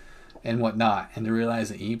spewing and whatnot. And to realize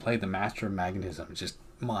that he played the master of magnetism, just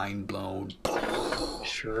mind blown.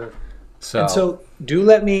 Sure. So, and so do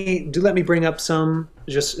let me bring up some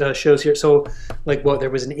shows here. So, like,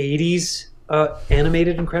 there was an '80s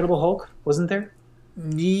animated Incredible Hulk, wasn't there?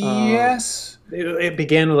 Yes. It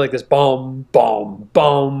began with like this bomb, bomb,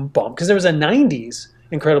 bomb, bomb. Because there was a '90s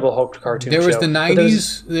Incredible Hulk cartoon. There was show. the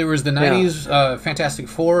 '90s. There was the '90s Fantastic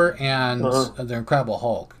Four and the Incredible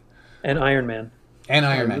Hulk and Iron Man. And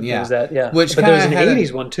Iron Man, yeah. Was that, yeah. Which but there was an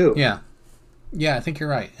 '80s one too. Yeah. Yeah, I think you're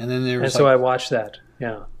right. And then there was. And so I watched that.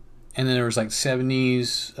 Yeah. And then there was like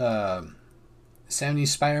 '70s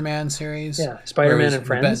Spider-Man series. Yeah, Spider-Man and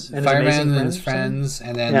Friends. Spider-Man and his friends,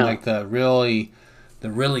 and then like the really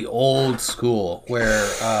old school where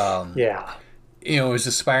it was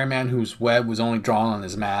just Spider-Man whose web was only drawn on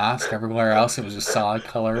his mask. Everywhere else it was just solid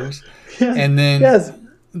colors. Yeah. And then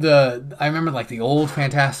I remember like the old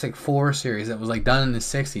Fantastic Four series that was like done in the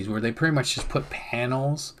 '60s where they pretty much just put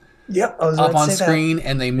panels up on screen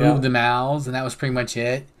and they moved the mouths, and that was pretty much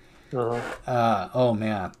it. Oh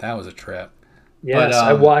man, that was a trip. Yes, but,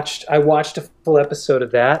 I watched a full episode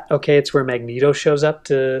of that. Okay, it's where Magneto shows up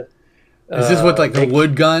to. Is this with like the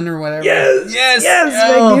wood gun or whatever? Yes.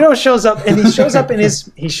 Oh. Magneto shows up, and he shows up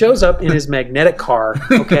in his magnetic car.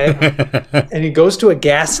 Okay, and he goes to a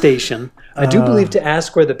gas station. I do believe to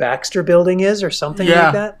ask where the Baxter Building is or something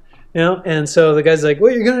like that. And so the guy's like,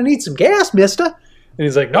 "Well, you're gonna need some gas, Mister." And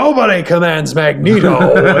he's like, "Nobody commands Magneto."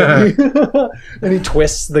 And he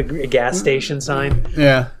twists the gas station sign.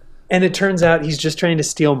 Yeah. And it turns out he's just trying to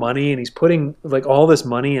steal money, and he's putting like all this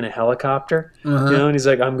money in a helicopter. And he's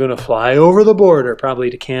like, "I'm going to fly over the border, probably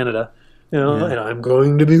to Canada, and I'm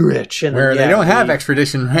going to be rich." And where they don't have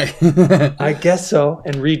extradition, right? I guess so.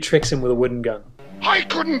 And Reed tricks him with a wooden gun. I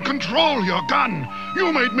couldn't control your gun.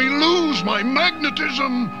 You made me lose my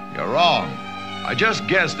magnetism. You're wrong. I just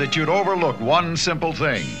guessed that you'd overlook one simple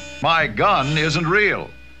thing. My gun isn't real.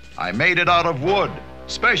 I made it out of wood,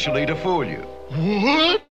 specially to fool you.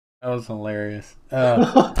 What? That was hilarious.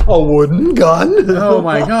 A wooden gun? Oh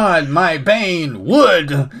my god, my Bane,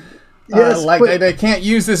 wood! Yes, I can't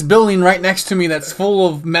use this building right next to me that's full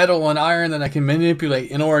of metal and iron that I can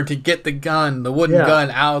manipulate in order to get the wooden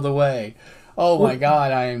gun out of the way. Oh my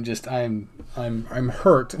god, I'm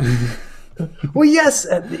hurt. Well, yes,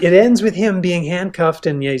 it ends with him being handcuffed,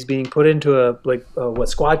 and he's being put into a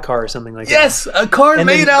squad car or something like that. Yes, a car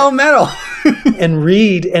made out of metal. and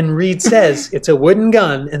Reed says it's a wooden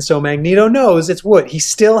gun, and so Magneto knows it's wood. He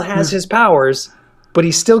still has his powers, but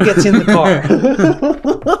he still gets in the car.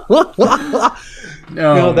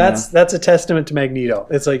 That's a testament to Magneto.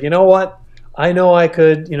 It's like, you know what? I know I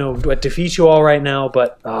could, defeat you all right now,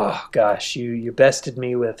 but oh gosh, you bested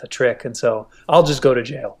me with a trick, and so I'll just go to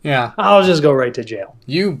jail. Yeah, I'll just go right to jail.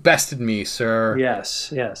 You bested me, sir.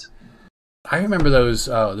 Yes. I remember those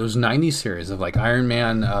 '90s series of like Iron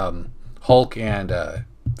Man, Hulk, and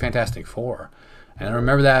Fantastic Four, and I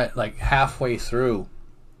remember that like halfway through,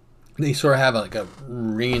 they sort of have like a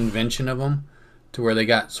reinvention of them, to where they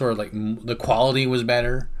got sort of like the quality was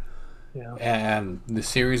better. Yeah. And the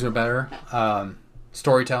series were better,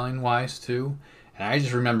 storytelling wise too. And I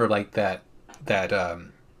just remember like that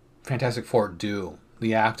Fantastic Four Doom,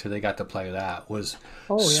 the actor they got to play that was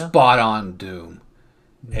spot on Doom.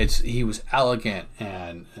 He was elegant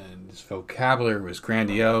and his vocabulary was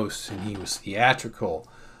grandiose and he was theatrical.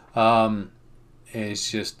 is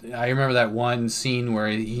just, I remember that one scene where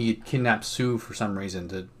he kidnapped Sue for some reason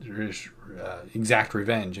to exact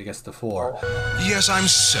revenge against the Four. Yes, I'm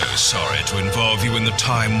so sorry to involve you in the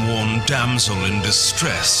time-worn damsel in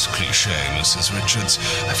distress cliché, Mrs. Richards.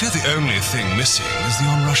 I fear the only thing missing is the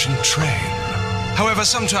onrushing train. However,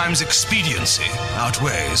 sometimes expediency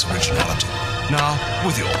outweighs originality. Now,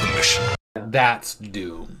 with your permission. That's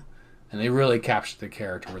Doom. And they really captured the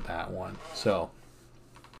character with that one. So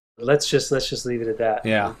let's just leave it at that.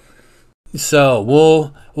 Yeah. So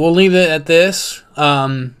we'll leave it at this.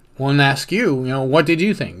 We'll ask you, what did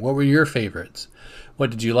you think? What were your favorites?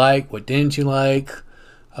 What did you like? What didn't you like?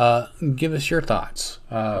 Give us your thoughts.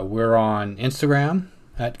 We're on Instagram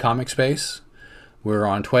at Comic Space. We're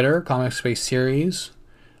on Twitter, Comic Space Series.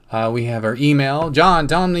 We have our email. John,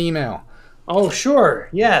 tell them the email. Oh, sure.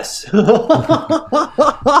 Yes. That's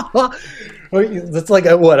like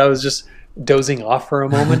what? I was just dozing off for a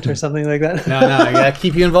moment or something like that. No, I gotta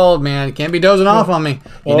keep you involved, man. You can't be dozing off on me.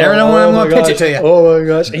 You never know when I'm gonna pitch it to you. Oh my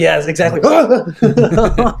gosh. Yes, exactly.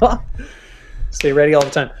 Stay ready all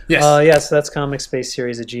the time. Yes. Yes, that's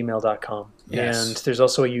comicspaceseries@gmail.com. Yes. And there's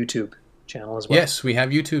also a YouTube channel as well. Yes, we have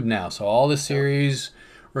YouTube now. So all the series,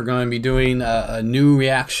 we're going to be doing a new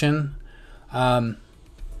reaction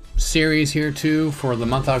series here too for the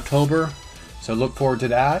month of October. So look forward to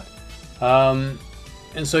that. And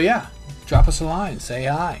so yeah, drop us a line, say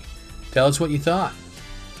hi, tell us what you thought.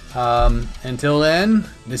 Until then,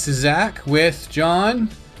 this is Zach with John.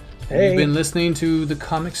 Hey. You've been listening to the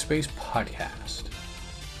Comic Space Podcast.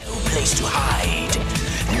 No place to hide,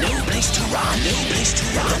 no place to run, no place to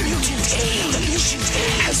run. The mutant age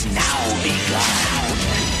has now begun.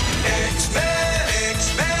 X-Men!